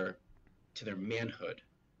their manhood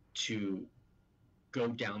to go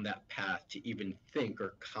down that path, to even think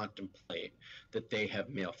or contemplate that they have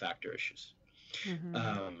male factor issues. Mm-hmm.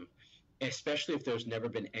 um, Especially if there's never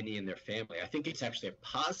been any in their family. I think it's actually a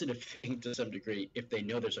positive thing to some degree if they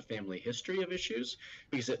know there's a family history of issues,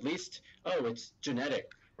 because at least, oh, it's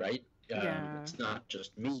genetic, right? Yeah. It's not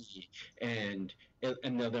just me, and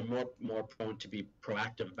they're more prone to be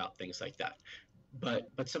proactive about things like that.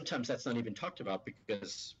 But sometimes that's not even talked about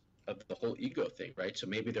because of the whole ego thing, right? So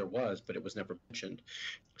maybe there was, but it was never mentioned.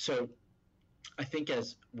 So I think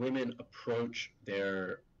as women approach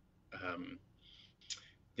um,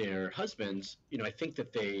 their husbands, I think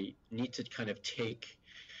that they need to kind of take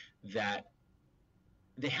that,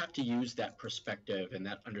 they have to use that perspective and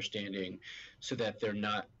that understanding so that they're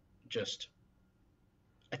not just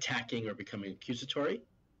attacking or becoming accusatory.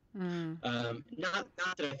 Mm. Not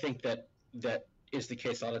that I think that is the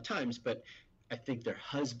case all the times, but I think their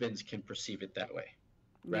husbands can perceive it that way,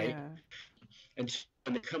 right? Yeah. And so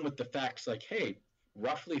when they come with the facts like, hey,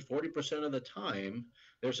 roughly 40% of the time,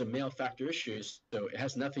 there's a male factor issue. So it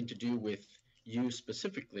has nothing to do with you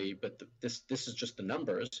specifically, but this is just the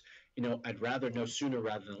numbers. I'd rather know sooner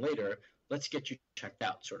rather than later. Let's get you checked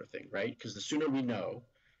out, sort of thing, right? Because the sooner we know,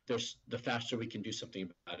 the faster we can do something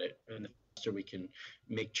about it, and the faster we can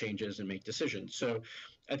make changes and make decisions. So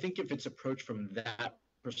I think if it's approached from that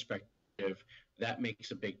perspective, that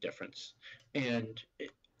makes a big difference. And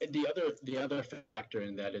the other factor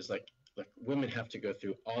in that is like women have to go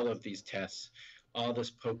through all of these tests, all this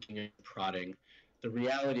poking and prodding. The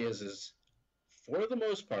reality is for the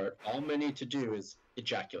most part, all men need to do is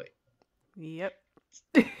ejaculate. Yep.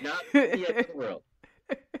 Not the end of the world,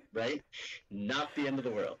 right? Not the end of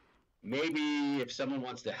the world. Maybe if someone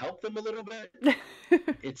wants to help them a little bit,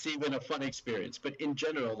 it's even a fun experience. But in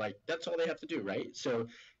general, like that's all they have to do, right? So,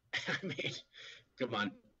 I mean, come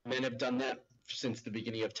on, men have done that since the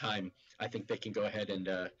beginning of time. I think they can go ahead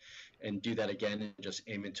and do that again and just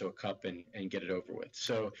aim into a cup and get it over with.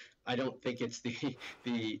 So I don't think it's the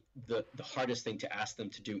hardest thing to ask them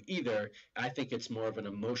to do either. I think it's more of an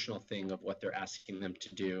emotional thing of what they're asking them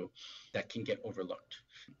to do that can get overlooked.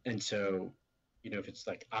 And so, if it's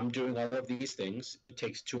like, I'm doing all of these things, it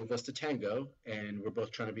takes two of us to tango, and we're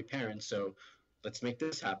both trying to be parents. So let's make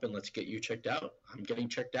this happen. Let's get you checked out. I'm getting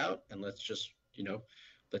checked out, and let's just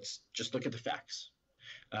look at the facts.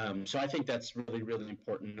 So I think that's really, really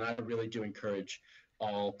important. And I really do encourage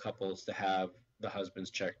all couples to have the husbands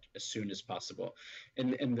checked as soon as possible.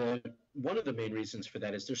 And one of the main reasons for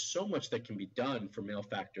that is there's so much that can be done for male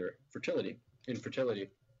factor infertility.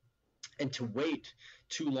 And to wait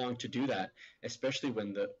too long to do that, especially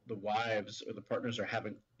when the wives or the partners are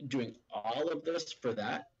doing all of this for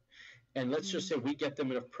that, and let's just say we get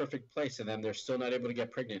them in a perfect place and then they're still not able to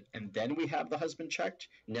get pregnant. And then we have the husband checked.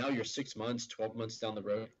 Now you're 6 months, 12 months down the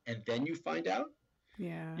road. And then you find out,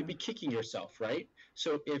 Yeah. you'd be kicking yourself, right?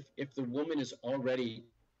 So if the woman is already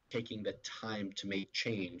taking the time to make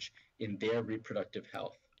change in their reproductive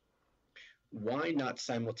health, why not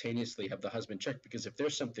simultaneously have the husband checked? Because if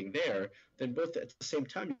there's something there, then both at the same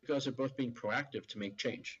time, you guys are both being proactive to make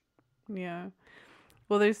change. Yeah.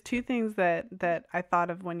 Well, there's two things that I thought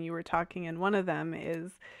of when you were talking, and one of them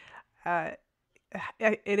is uh,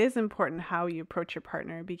 it is important how you approach your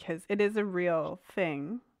partner because it is a real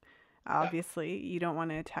thing. Yeah. Obviously, you don't want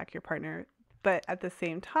to attack your partner, but at the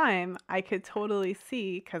same time, I could totally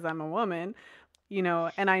see, because I'm a woman,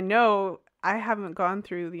 and I know I haven't gone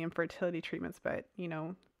through the infertility treatments, but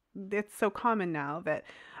it's so common now that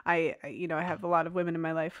I have a lot of women in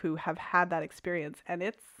my life who have had that experience, and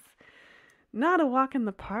it's not a walk in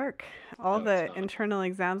the park. All No, it's the not. internal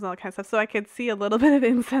exams and all that kind of stuff. So I could see a little bit of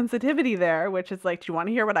insensitivity there, which is like, do you want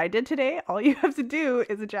to hear what I did today? All you have to do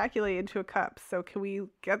is ejaculate into a cup. So can we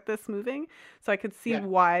get this moving? So I could see Yeah.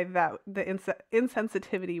 why that the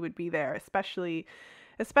insensitivity would be there, especially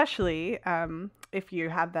if you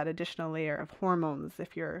have that additional layer of hormones,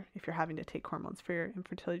 if you're having to take hormones for your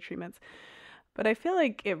infertility treatments. But I feel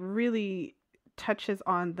like it really touches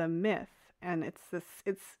on the myth, and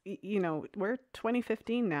we're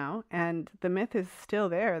 2015 now, and the myth is still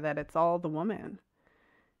there that it's all the woman.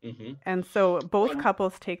 Mm-hmm. And so both Well,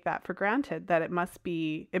 couples take that for granted, that it must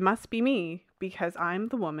be me because I'm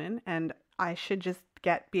the woman and I should just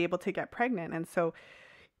be able to get pregnant. And so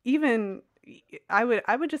even I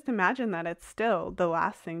would just imagine that it's still the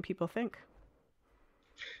last thing people think.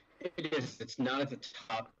 it is. It's not at the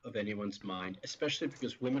top of anyone's mind, especially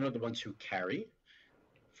because women are the ones who carry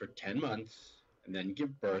for 10 months and then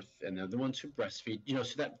give birth, and they're the ones who breastfeed.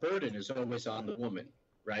 So that burden is always on the woman,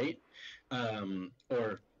 right?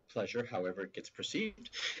 Or pleasure, however it gets perceived.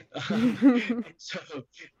 Um, and so,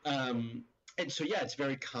 um, yeah, it's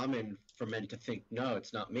very common for men to think, no,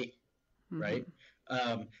 it's not me, right?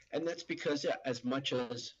 Hmm. And that's because, yeah, as much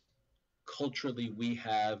as culturally we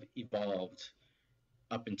have evolved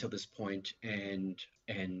up until this point, and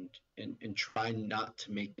try not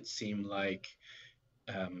to make it seem like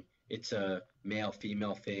it's a male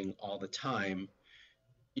female thing all the time.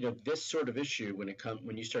 This sort of issue,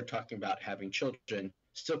 when you start talking about having children,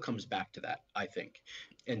 still comes back to that, I think.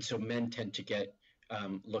 And so men tend to get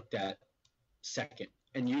looked at second,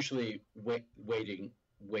 and usually waiting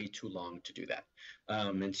way too long to do that.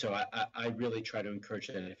 And so I really try to encourage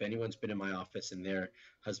that. If anyone's been in my office and their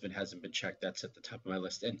husband hasn't been checked, that's at the top of my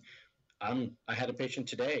list. And I had a patient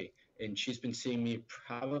today, and she's been seeing me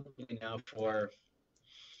probably now for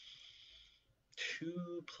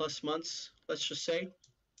 2+ months, let's just say.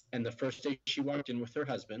 And the first day she walked in with her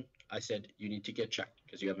husband, I said, "You need to get checked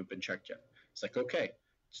because you haven't been checked yet." It's like, okay,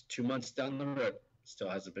 it's 2 months down the road, still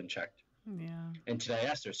hasn't been checked. Yeah. And today I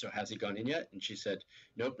asked her, "So has he gone in yet?" And she said,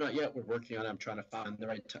 "Nope, not yet. We're working on it. I'm trying to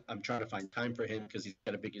find time for him because he's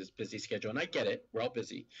got a busy schedule." And I get it. We're all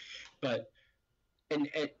busy, but and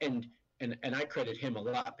and and and I credit him a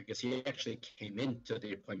lot because he actually came into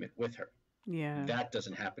the appointment with her. Yeah. That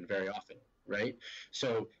doesn't happen very often, right?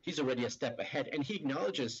 So he's already a step ahead, and he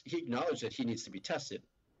acknowledged that he needs to be tested.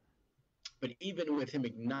 But even with him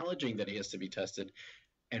acknowledging that he has to be tested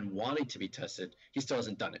and wanting to be tested, he still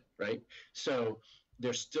hasn't done it, right? So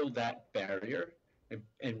there's still that barrier,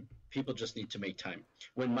 and people just need to make time.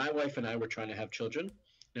 When my wife and I were trying to have children,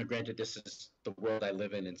 now granted, this is the world I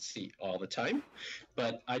live in and see all the time,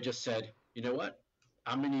 but I just said, you know what?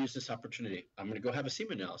 I'm going to use this opportunity. I'm going to go have a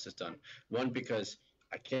semen analysis done. One, because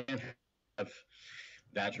I can't have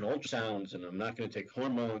vaginal ultrasounds and I'm not going to take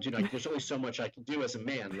hormones. You know, there's only so much I can do as a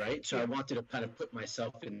man, right? So I Yeah. wanted to kind of put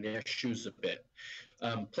myself in their shoes a bit.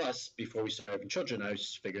 Plus, before we start having children, I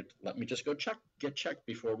just figured, let me just go get checked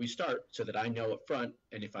before we start so that I know up front.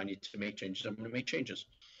 And if I need to make changes, I'm going to make changes.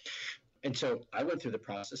 And so I went through the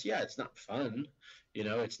process. Yeah, it's not fun. You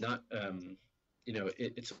know, it's not,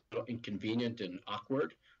 it's a little inconvenient and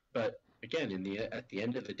awkward. But again, at the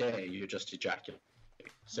end of the day, you're just ejaculating.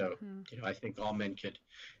 So, Mhm. I think all men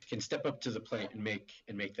can step up to the plate and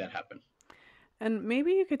make that happen. And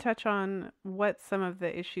maybe you could touch on what some of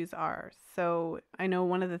the issues are. So I know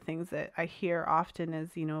one of the things that I hear often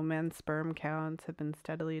is, men's sperm counts have been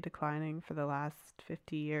steadily declining for the last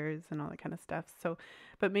 50 years and all that kind of stuff. So,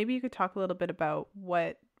 but maybe you could talk a little bit about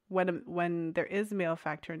when there is male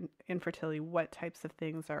factor infertility, what types of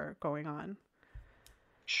things are going on.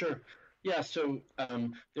 Sure. Yeah. So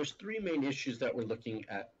there's three main issues that we're looking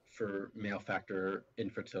at for male factor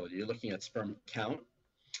infertility. You're looking at sperm count,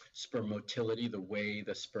 sperm motility, the way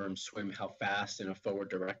the sperm swim, how fast in a forward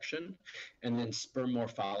direction, and then sperm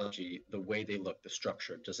morphology, the way they look, the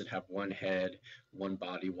structure. Does it have one head, one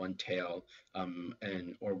body, one tail,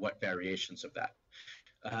 and or what variations of that?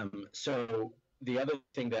 So the other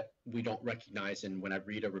thing that we don't recognize, and when I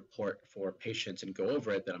read a report for patients and go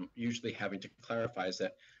over it, that I'm usually having to clarify is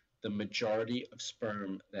that the majority of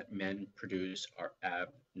sperm that men produce are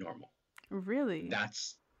abnormal. Really?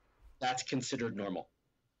 That's considered normal.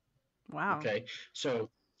 Wow. Okay, so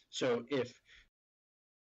if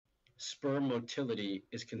sperm motility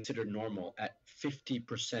is considered normal at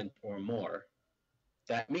 50% or more,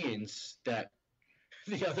 that means that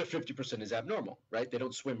the other 50% is abnormal, right? They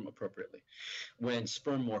don't swim appropriately. When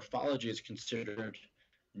sperm morphology is considered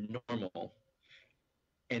normal,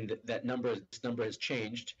 and this number has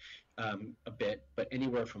changed a bit, but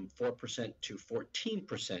anywhere from 4% to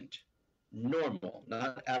 14% normal,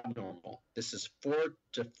 not abnormal. This is 4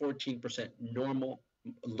 to 14% normal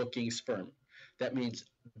looking sperm. That means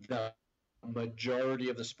the majority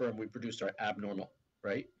of the sperm we produce are abnormal,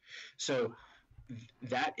 right? So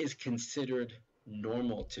that is considered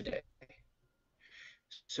normal today.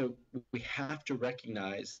 So we have to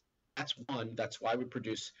recognize that's why we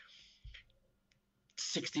produce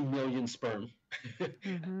 60 million sperm at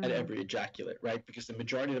Mhm. every ejaculate, right? Because the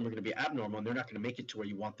majority of them are going to be abnormal and they're not going to make it to where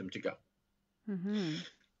you want them to go. Mhm.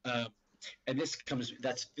 Uh, and this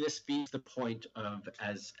feeds the point of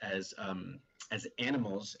as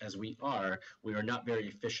animals as we are not very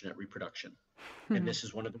efficient at reproduction, and Mhm. this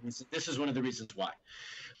is one of the reasons. This is one of the reasons why.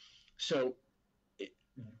 So it,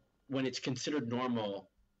 when it's considered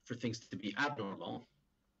normal for things to be abnormal,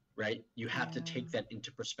 right? You have to take Yeah. that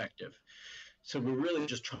into perspective. So we're really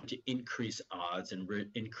just trying to increase odds and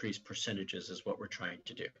increase percentages is what we're trying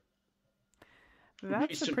to do. That's a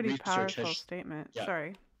Recent pretty research powerful has, statement. yeah,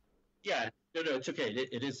 Sorry. yeah, no, it's okay.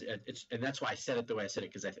 It is, and that's why I said it the way I said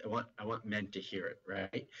it because I want men to hear it,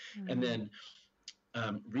 right? And Mhm.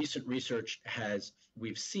 then recent research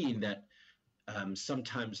we've seen that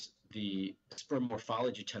sometimes the sperm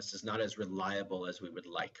morphology test is not as reliable as we would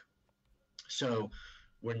like. So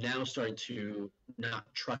we're now starting to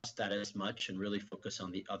not trust that as much and really focus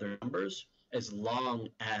on the other numbers, as long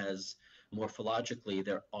as morphologically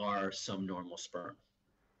there are some normal sperm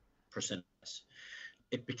percentages.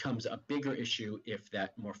 It becomes a bigger issue if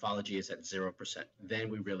that morphology is at 0%. Then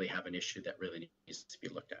we really have an issue that really needs to be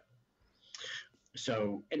looked at.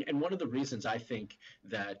 So, and one of the reasons I think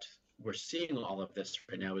that we're seeing all of this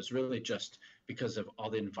right now is really just because of all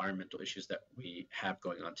the environmental issues that we have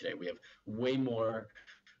going on today. We have way more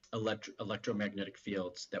electromagnetic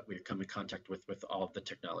fields that we come in contact with all of the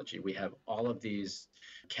technology. We have all of these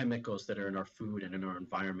chemicals that are in our food and in our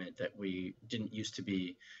environment that we didn't used to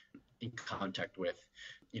be in contact with.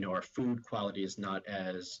 Our food quality is not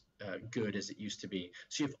as good as it used to be.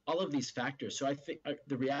 So you have all of these factors. So I think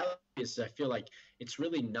the reality is, I feel like it's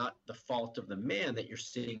really not the fault of the man that you're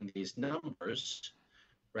seeing these numbers,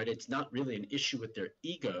 right? It's not really an issue with their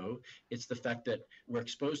ego. It's the fact that we're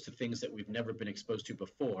exposed to things that we've never been exposed to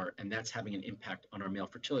before, and that's having an impact on our male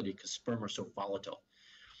fertility because sperm are so volatile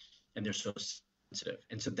and they're so sensitive.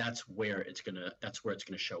 And so that's where it's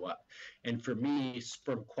gonna show up. And for me,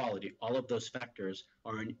 sperm quality, all of those factors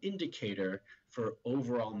are an indicator for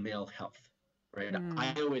overall male health, right?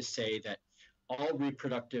 I Mm. always say that all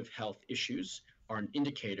reproductive health issues are an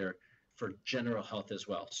indicator for general health as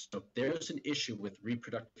well. So if there's an issue with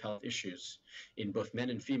reproductive health issues in both men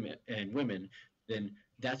and female and women, then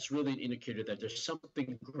that's really an indicator that there's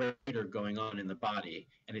something greater going on in the body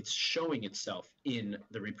and it's showing itself in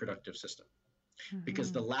the reproductive system.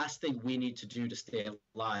 Because the Mhm. last thing we need to do to stay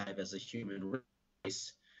alive as a human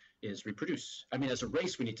race is reproduce. I mean, as a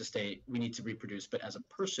race, we need to reproduce, but as a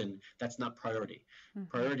person, that's not priority.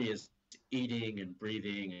 Priority is eating and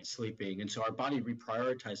breathing and sleeping. And so our body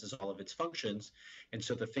reprioritizes all of its functions. And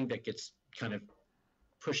so the thing that gets kind of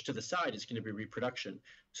pushed to the side is going to be reproduction.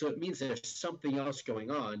 So it means there's something else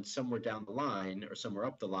going on somewhere down the line or somewhere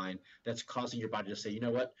up the line that's causing your body to say, you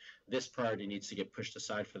know what, this priority needs to get pushed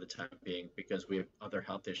aside for the time being because we have other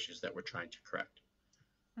health issues that we're trying to correct.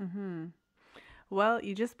 Mm-hmm. Well,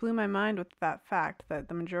 you just blew my mind with that fact that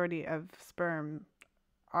the majority of sperm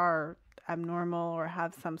are abnormal or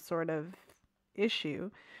have some sort of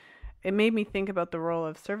issue. It made me think about the role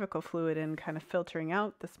of cervical fluid in kind of filtering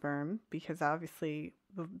out the sperm, because obviously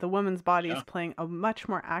the woman's body is playing a much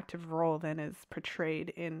more active role than is portrayed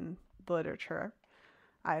in the literature,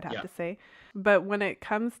 I'd have to say. But when it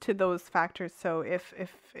comes to those factors, so if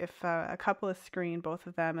a couple is screened, both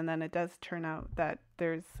of them, and then it does turn out that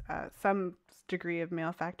there's some degree of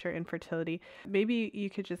male factor infertility, maybe you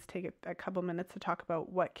could just take a couple minutes to talk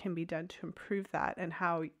about what can be done to improve that and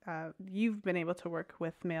how you've been able to work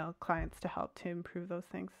with male clients to help to improve those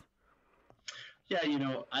things. Yeah,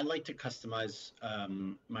 I like to customize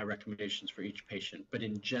my recommendations for each patient, but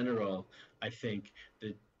in general, I think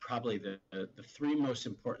that probably the three most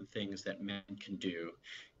important things that men can do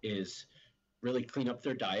is really clean up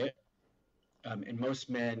their diet. And most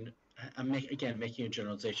men, again, making a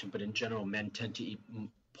generalization, but in general, men tend to eat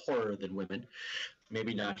poorer than women.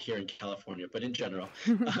 Maybe not here in California, but in general.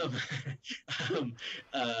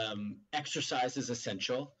 Exercise is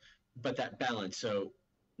essential, but that balance. So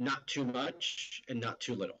not too much and not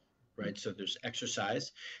too little, right? So there's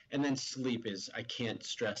exercise, and then sleep is, I can't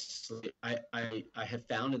stress sleep. I have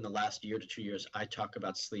found in the last year to 2 years, I talk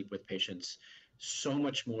about sleep with patients so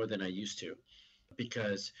much more than I used to,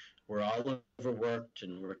 because we're all overworked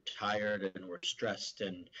and we're tired and we're stressed,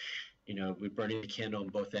 and we're burning the candle on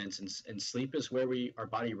both ends, and sleep is where our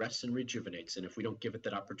body rests and rejuvenates. And if we don't give it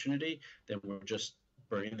that opportunity, then we're just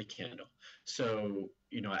burning the candle. So,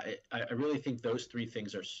 I really think those three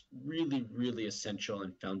things are really, really essential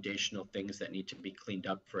and foundational things that need to be cleaned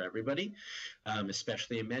up for everybody,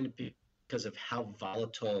 especially in men, because of how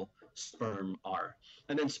volatile sperm are.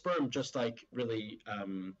 And then sperm, just like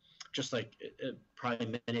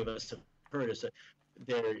probably many of us have heard, is that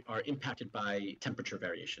they are impacted by temperature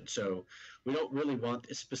variation. So we don't really want,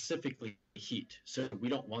 specifically heat. So we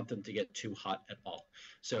don't want them to get too hot at all.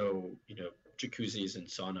 So, jacuzzis and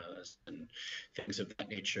saunas and things of that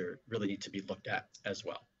nature really need to be looked at as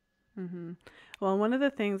well. Mm-hmm. Well, one of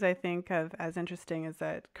the things I think of as interesting is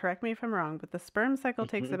that, correct me if I'm wrong, but the sperm cycle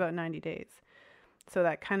takes about 90 days. So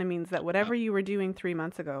that kind of means that whatever you were doing 3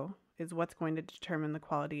 months ago is what's going to determine the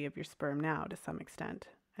quality of your sperm now to some extent.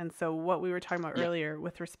 And so what we were talking about earlier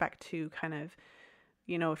with respect to kind of,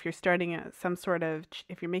 if you're starting at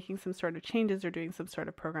if you're making some sort of changes or doing some sort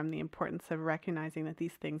of program, the importance of recognizing that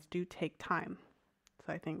these things do take time.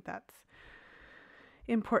 So I think that's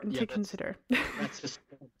important to consider.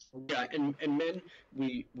 And men,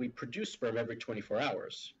 we produce sperm every 24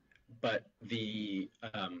 hours, but the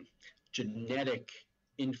genetic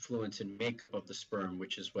influence and makeup of the sperm,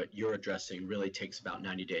 which is what you're addressing, really takes about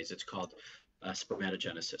 90 days. It's called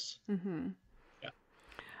spermatogenesis. Mm-hmm. Yeah.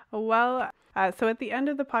 Well, so at the end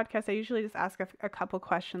of the podcast, I usually just ask a couple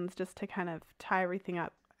questions just to kind of tie everything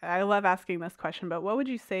up. I love asking this question, but what would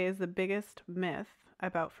you say is the biggest myth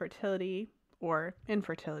about fertility or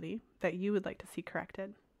infertility that you would like to see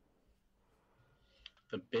corrected?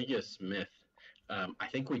 The biggest myth, I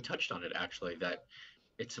think we touched on it actually, that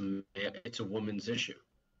it's a woman's issue.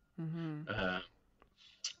 Mm-hmm.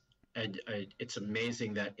 And it's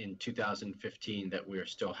amazing that in 2015 that we're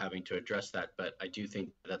still having to address that, but I do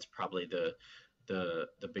think that's probably the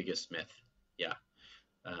biggest myth. Yeah.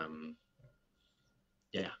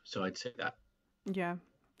 So I'd say that. Yeah,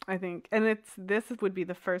 I think, and this would be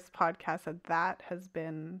the first podcast that has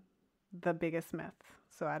been the biggest myth.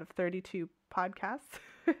 So out of 32 podcasts,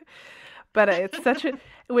 but it's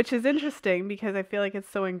which is interesting because I feel like it's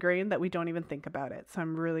so ingrained that we don't even think about it. So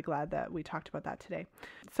I'm really glad that we talked about that today.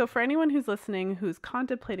 So for anyone who's listening, who's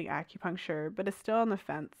contemplating acupuncture, but is still on the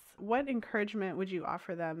fence, what encouragement would you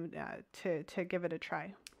offer them to give it a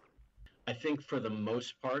try? I think for the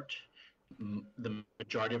most part, the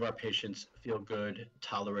majority of our patients feel good,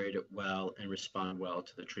 tolerate it well, and respond well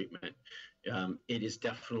to the treatment. It is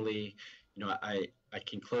definitely, I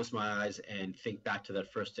can close my eyes and think back to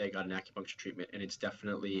that first day I got an acupuncture treatment, and it's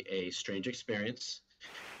definitely a strange experience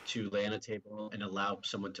to lay on a table and allow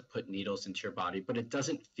someone to put needles into your body, but it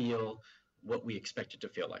doesn't feel what we expect it to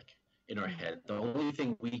feel like in our head. The only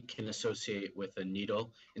thing we can associate with a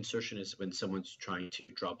needle insertion is when someone's trying to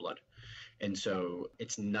draw blood. And so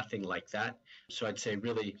it's nothing like that. So I'd say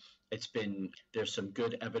really there's some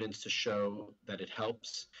good evidence to show that it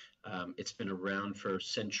helps. It's been around for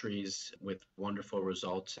centuries with wonderful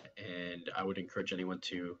results. And I would encourage anyone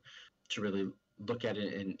to really look at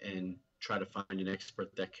it and try to find an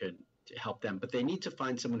expert that could help them. But they need to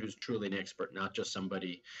find someone who's truly an expert, not just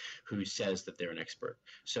somebody who says that they're an expert.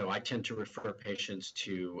 So I tend to refer patients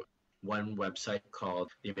to one website called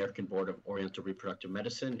the American Board of Oriental Reproductive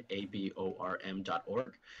Medicine,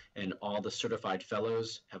 ABORM.org. And all the certified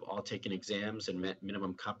fellows have all taken exams and met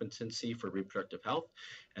minimum competency for reproductive health.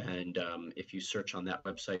 And if you search on that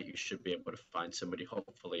website, you should be able to find somebody,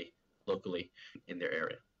 hopefully locally, in their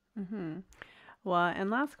area. Mm-hmm. Well, and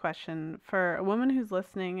last question, for a woman who's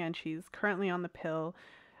listening and she's currently on the pill,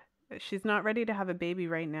 she's not ready to have a baby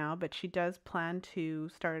right now, but she does plan to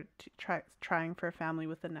start trying for a family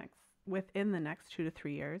within the next 2 to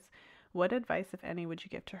 3 years. What advice, if any, would you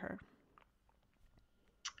give to her?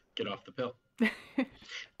 Get off the pill.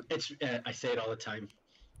 I say it all the time.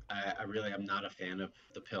 I really am not a fan of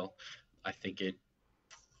the pill. I think it,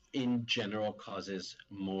 in general, causes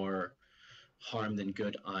more harm than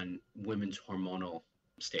good on women's hormonal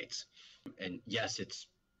states. And yes, it's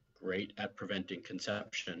great at preventing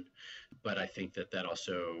conception, but I think that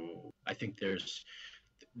also, I think there's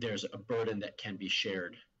a burden that can be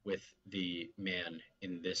shared with the man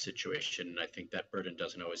in this situation. And I think that burden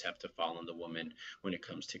doesn't always have to fall on the woman when it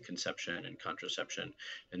comes to conception and contraception.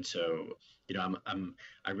 And so,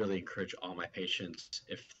 I really encourage all my patients,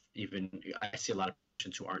 I see a lot of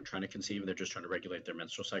patients who aren't trying to conceive, they're just trying to regulate their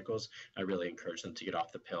menstrual cycles. I really encourage them to get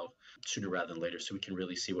off the pill sooner rather than later, so we can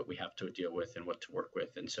really see what we have to deal with and what to work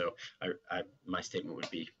with. And so my statement would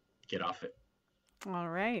be, get off it. All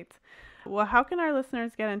right. Well, how can our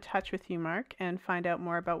listeners get in touch with you, Marc, and find out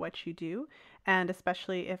more about what you do? And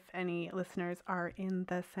especially if any listeners are in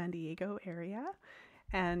the San Diego area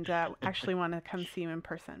and actually want to come see you in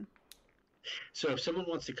person. So if someone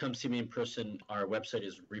wants to come see me in person, our website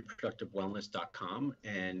is reproductivewellness.com,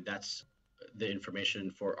 and that's the information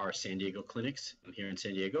for our San Diego clinics here in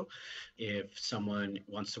San Diego. If someone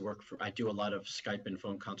wants to I do a lot of Skype and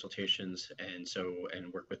phone consultations and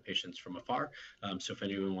work with patients from afar. So if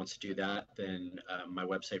anyone wants to do that, then my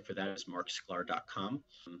website for that is marcsklar.com.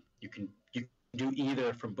 You can do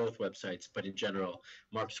either from both websites, but in general,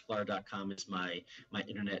 marcsklar.com is my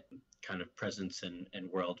internet kind of presence and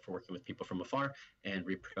world for working with people from afar, and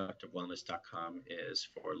reproductivewellness.com is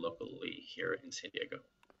for locally here in San Diego.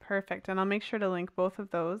 Perfect. And I'll make sure to link both of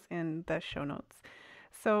those in the show notes.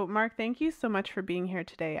 So, Marc, thank you so much for being here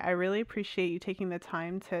today. I really appreciate you taking the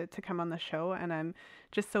time to come on the show. And I'm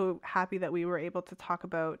just so happy that we were able to talk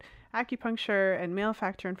about acupuncture and male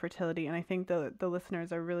factor infertility. And I think the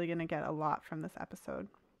listeners are really going to get a lot from this episode.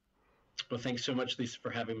 Well, thanks so much, Lisa, for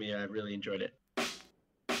having me. I really enjoyed it.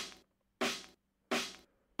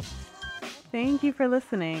 Thank you for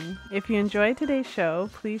listening. If you enjoyed today's show,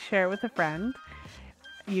 please share it with a friend.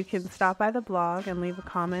 You can stop by the blog and leave a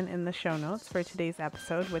comment in the show notes for today's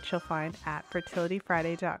episode, which you'll find at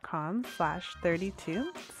fertilityfriday.com/32.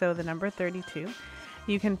 So the number 32.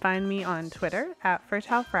 You can find me on Twitter at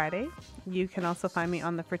Fertile Friday. You can also find me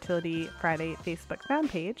on the Fertility Friday Facebook fan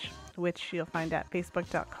page, which you'll find at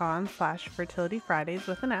facebook.com/fertilityfridays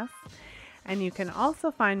with an S. And you can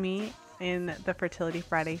also find me in the Fertility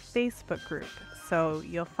Friday Facebook group. So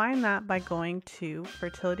you'll find that by going to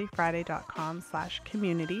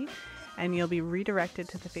fertilityfriday.com/community, and you'll be redirected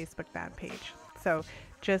to the Facebook fan page. So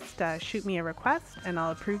just shoot me a request and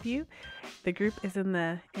I'll approve you. The group is in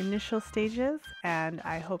the initial stages, and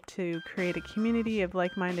I hope to create a community of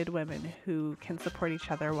like-minded women who can support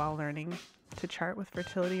each other while learning to chart with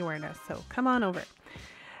fertility awareness. So come on over.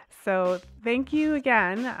 So thank you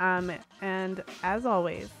again. And as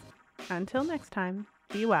always, until next time,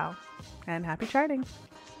 be well and happy charting.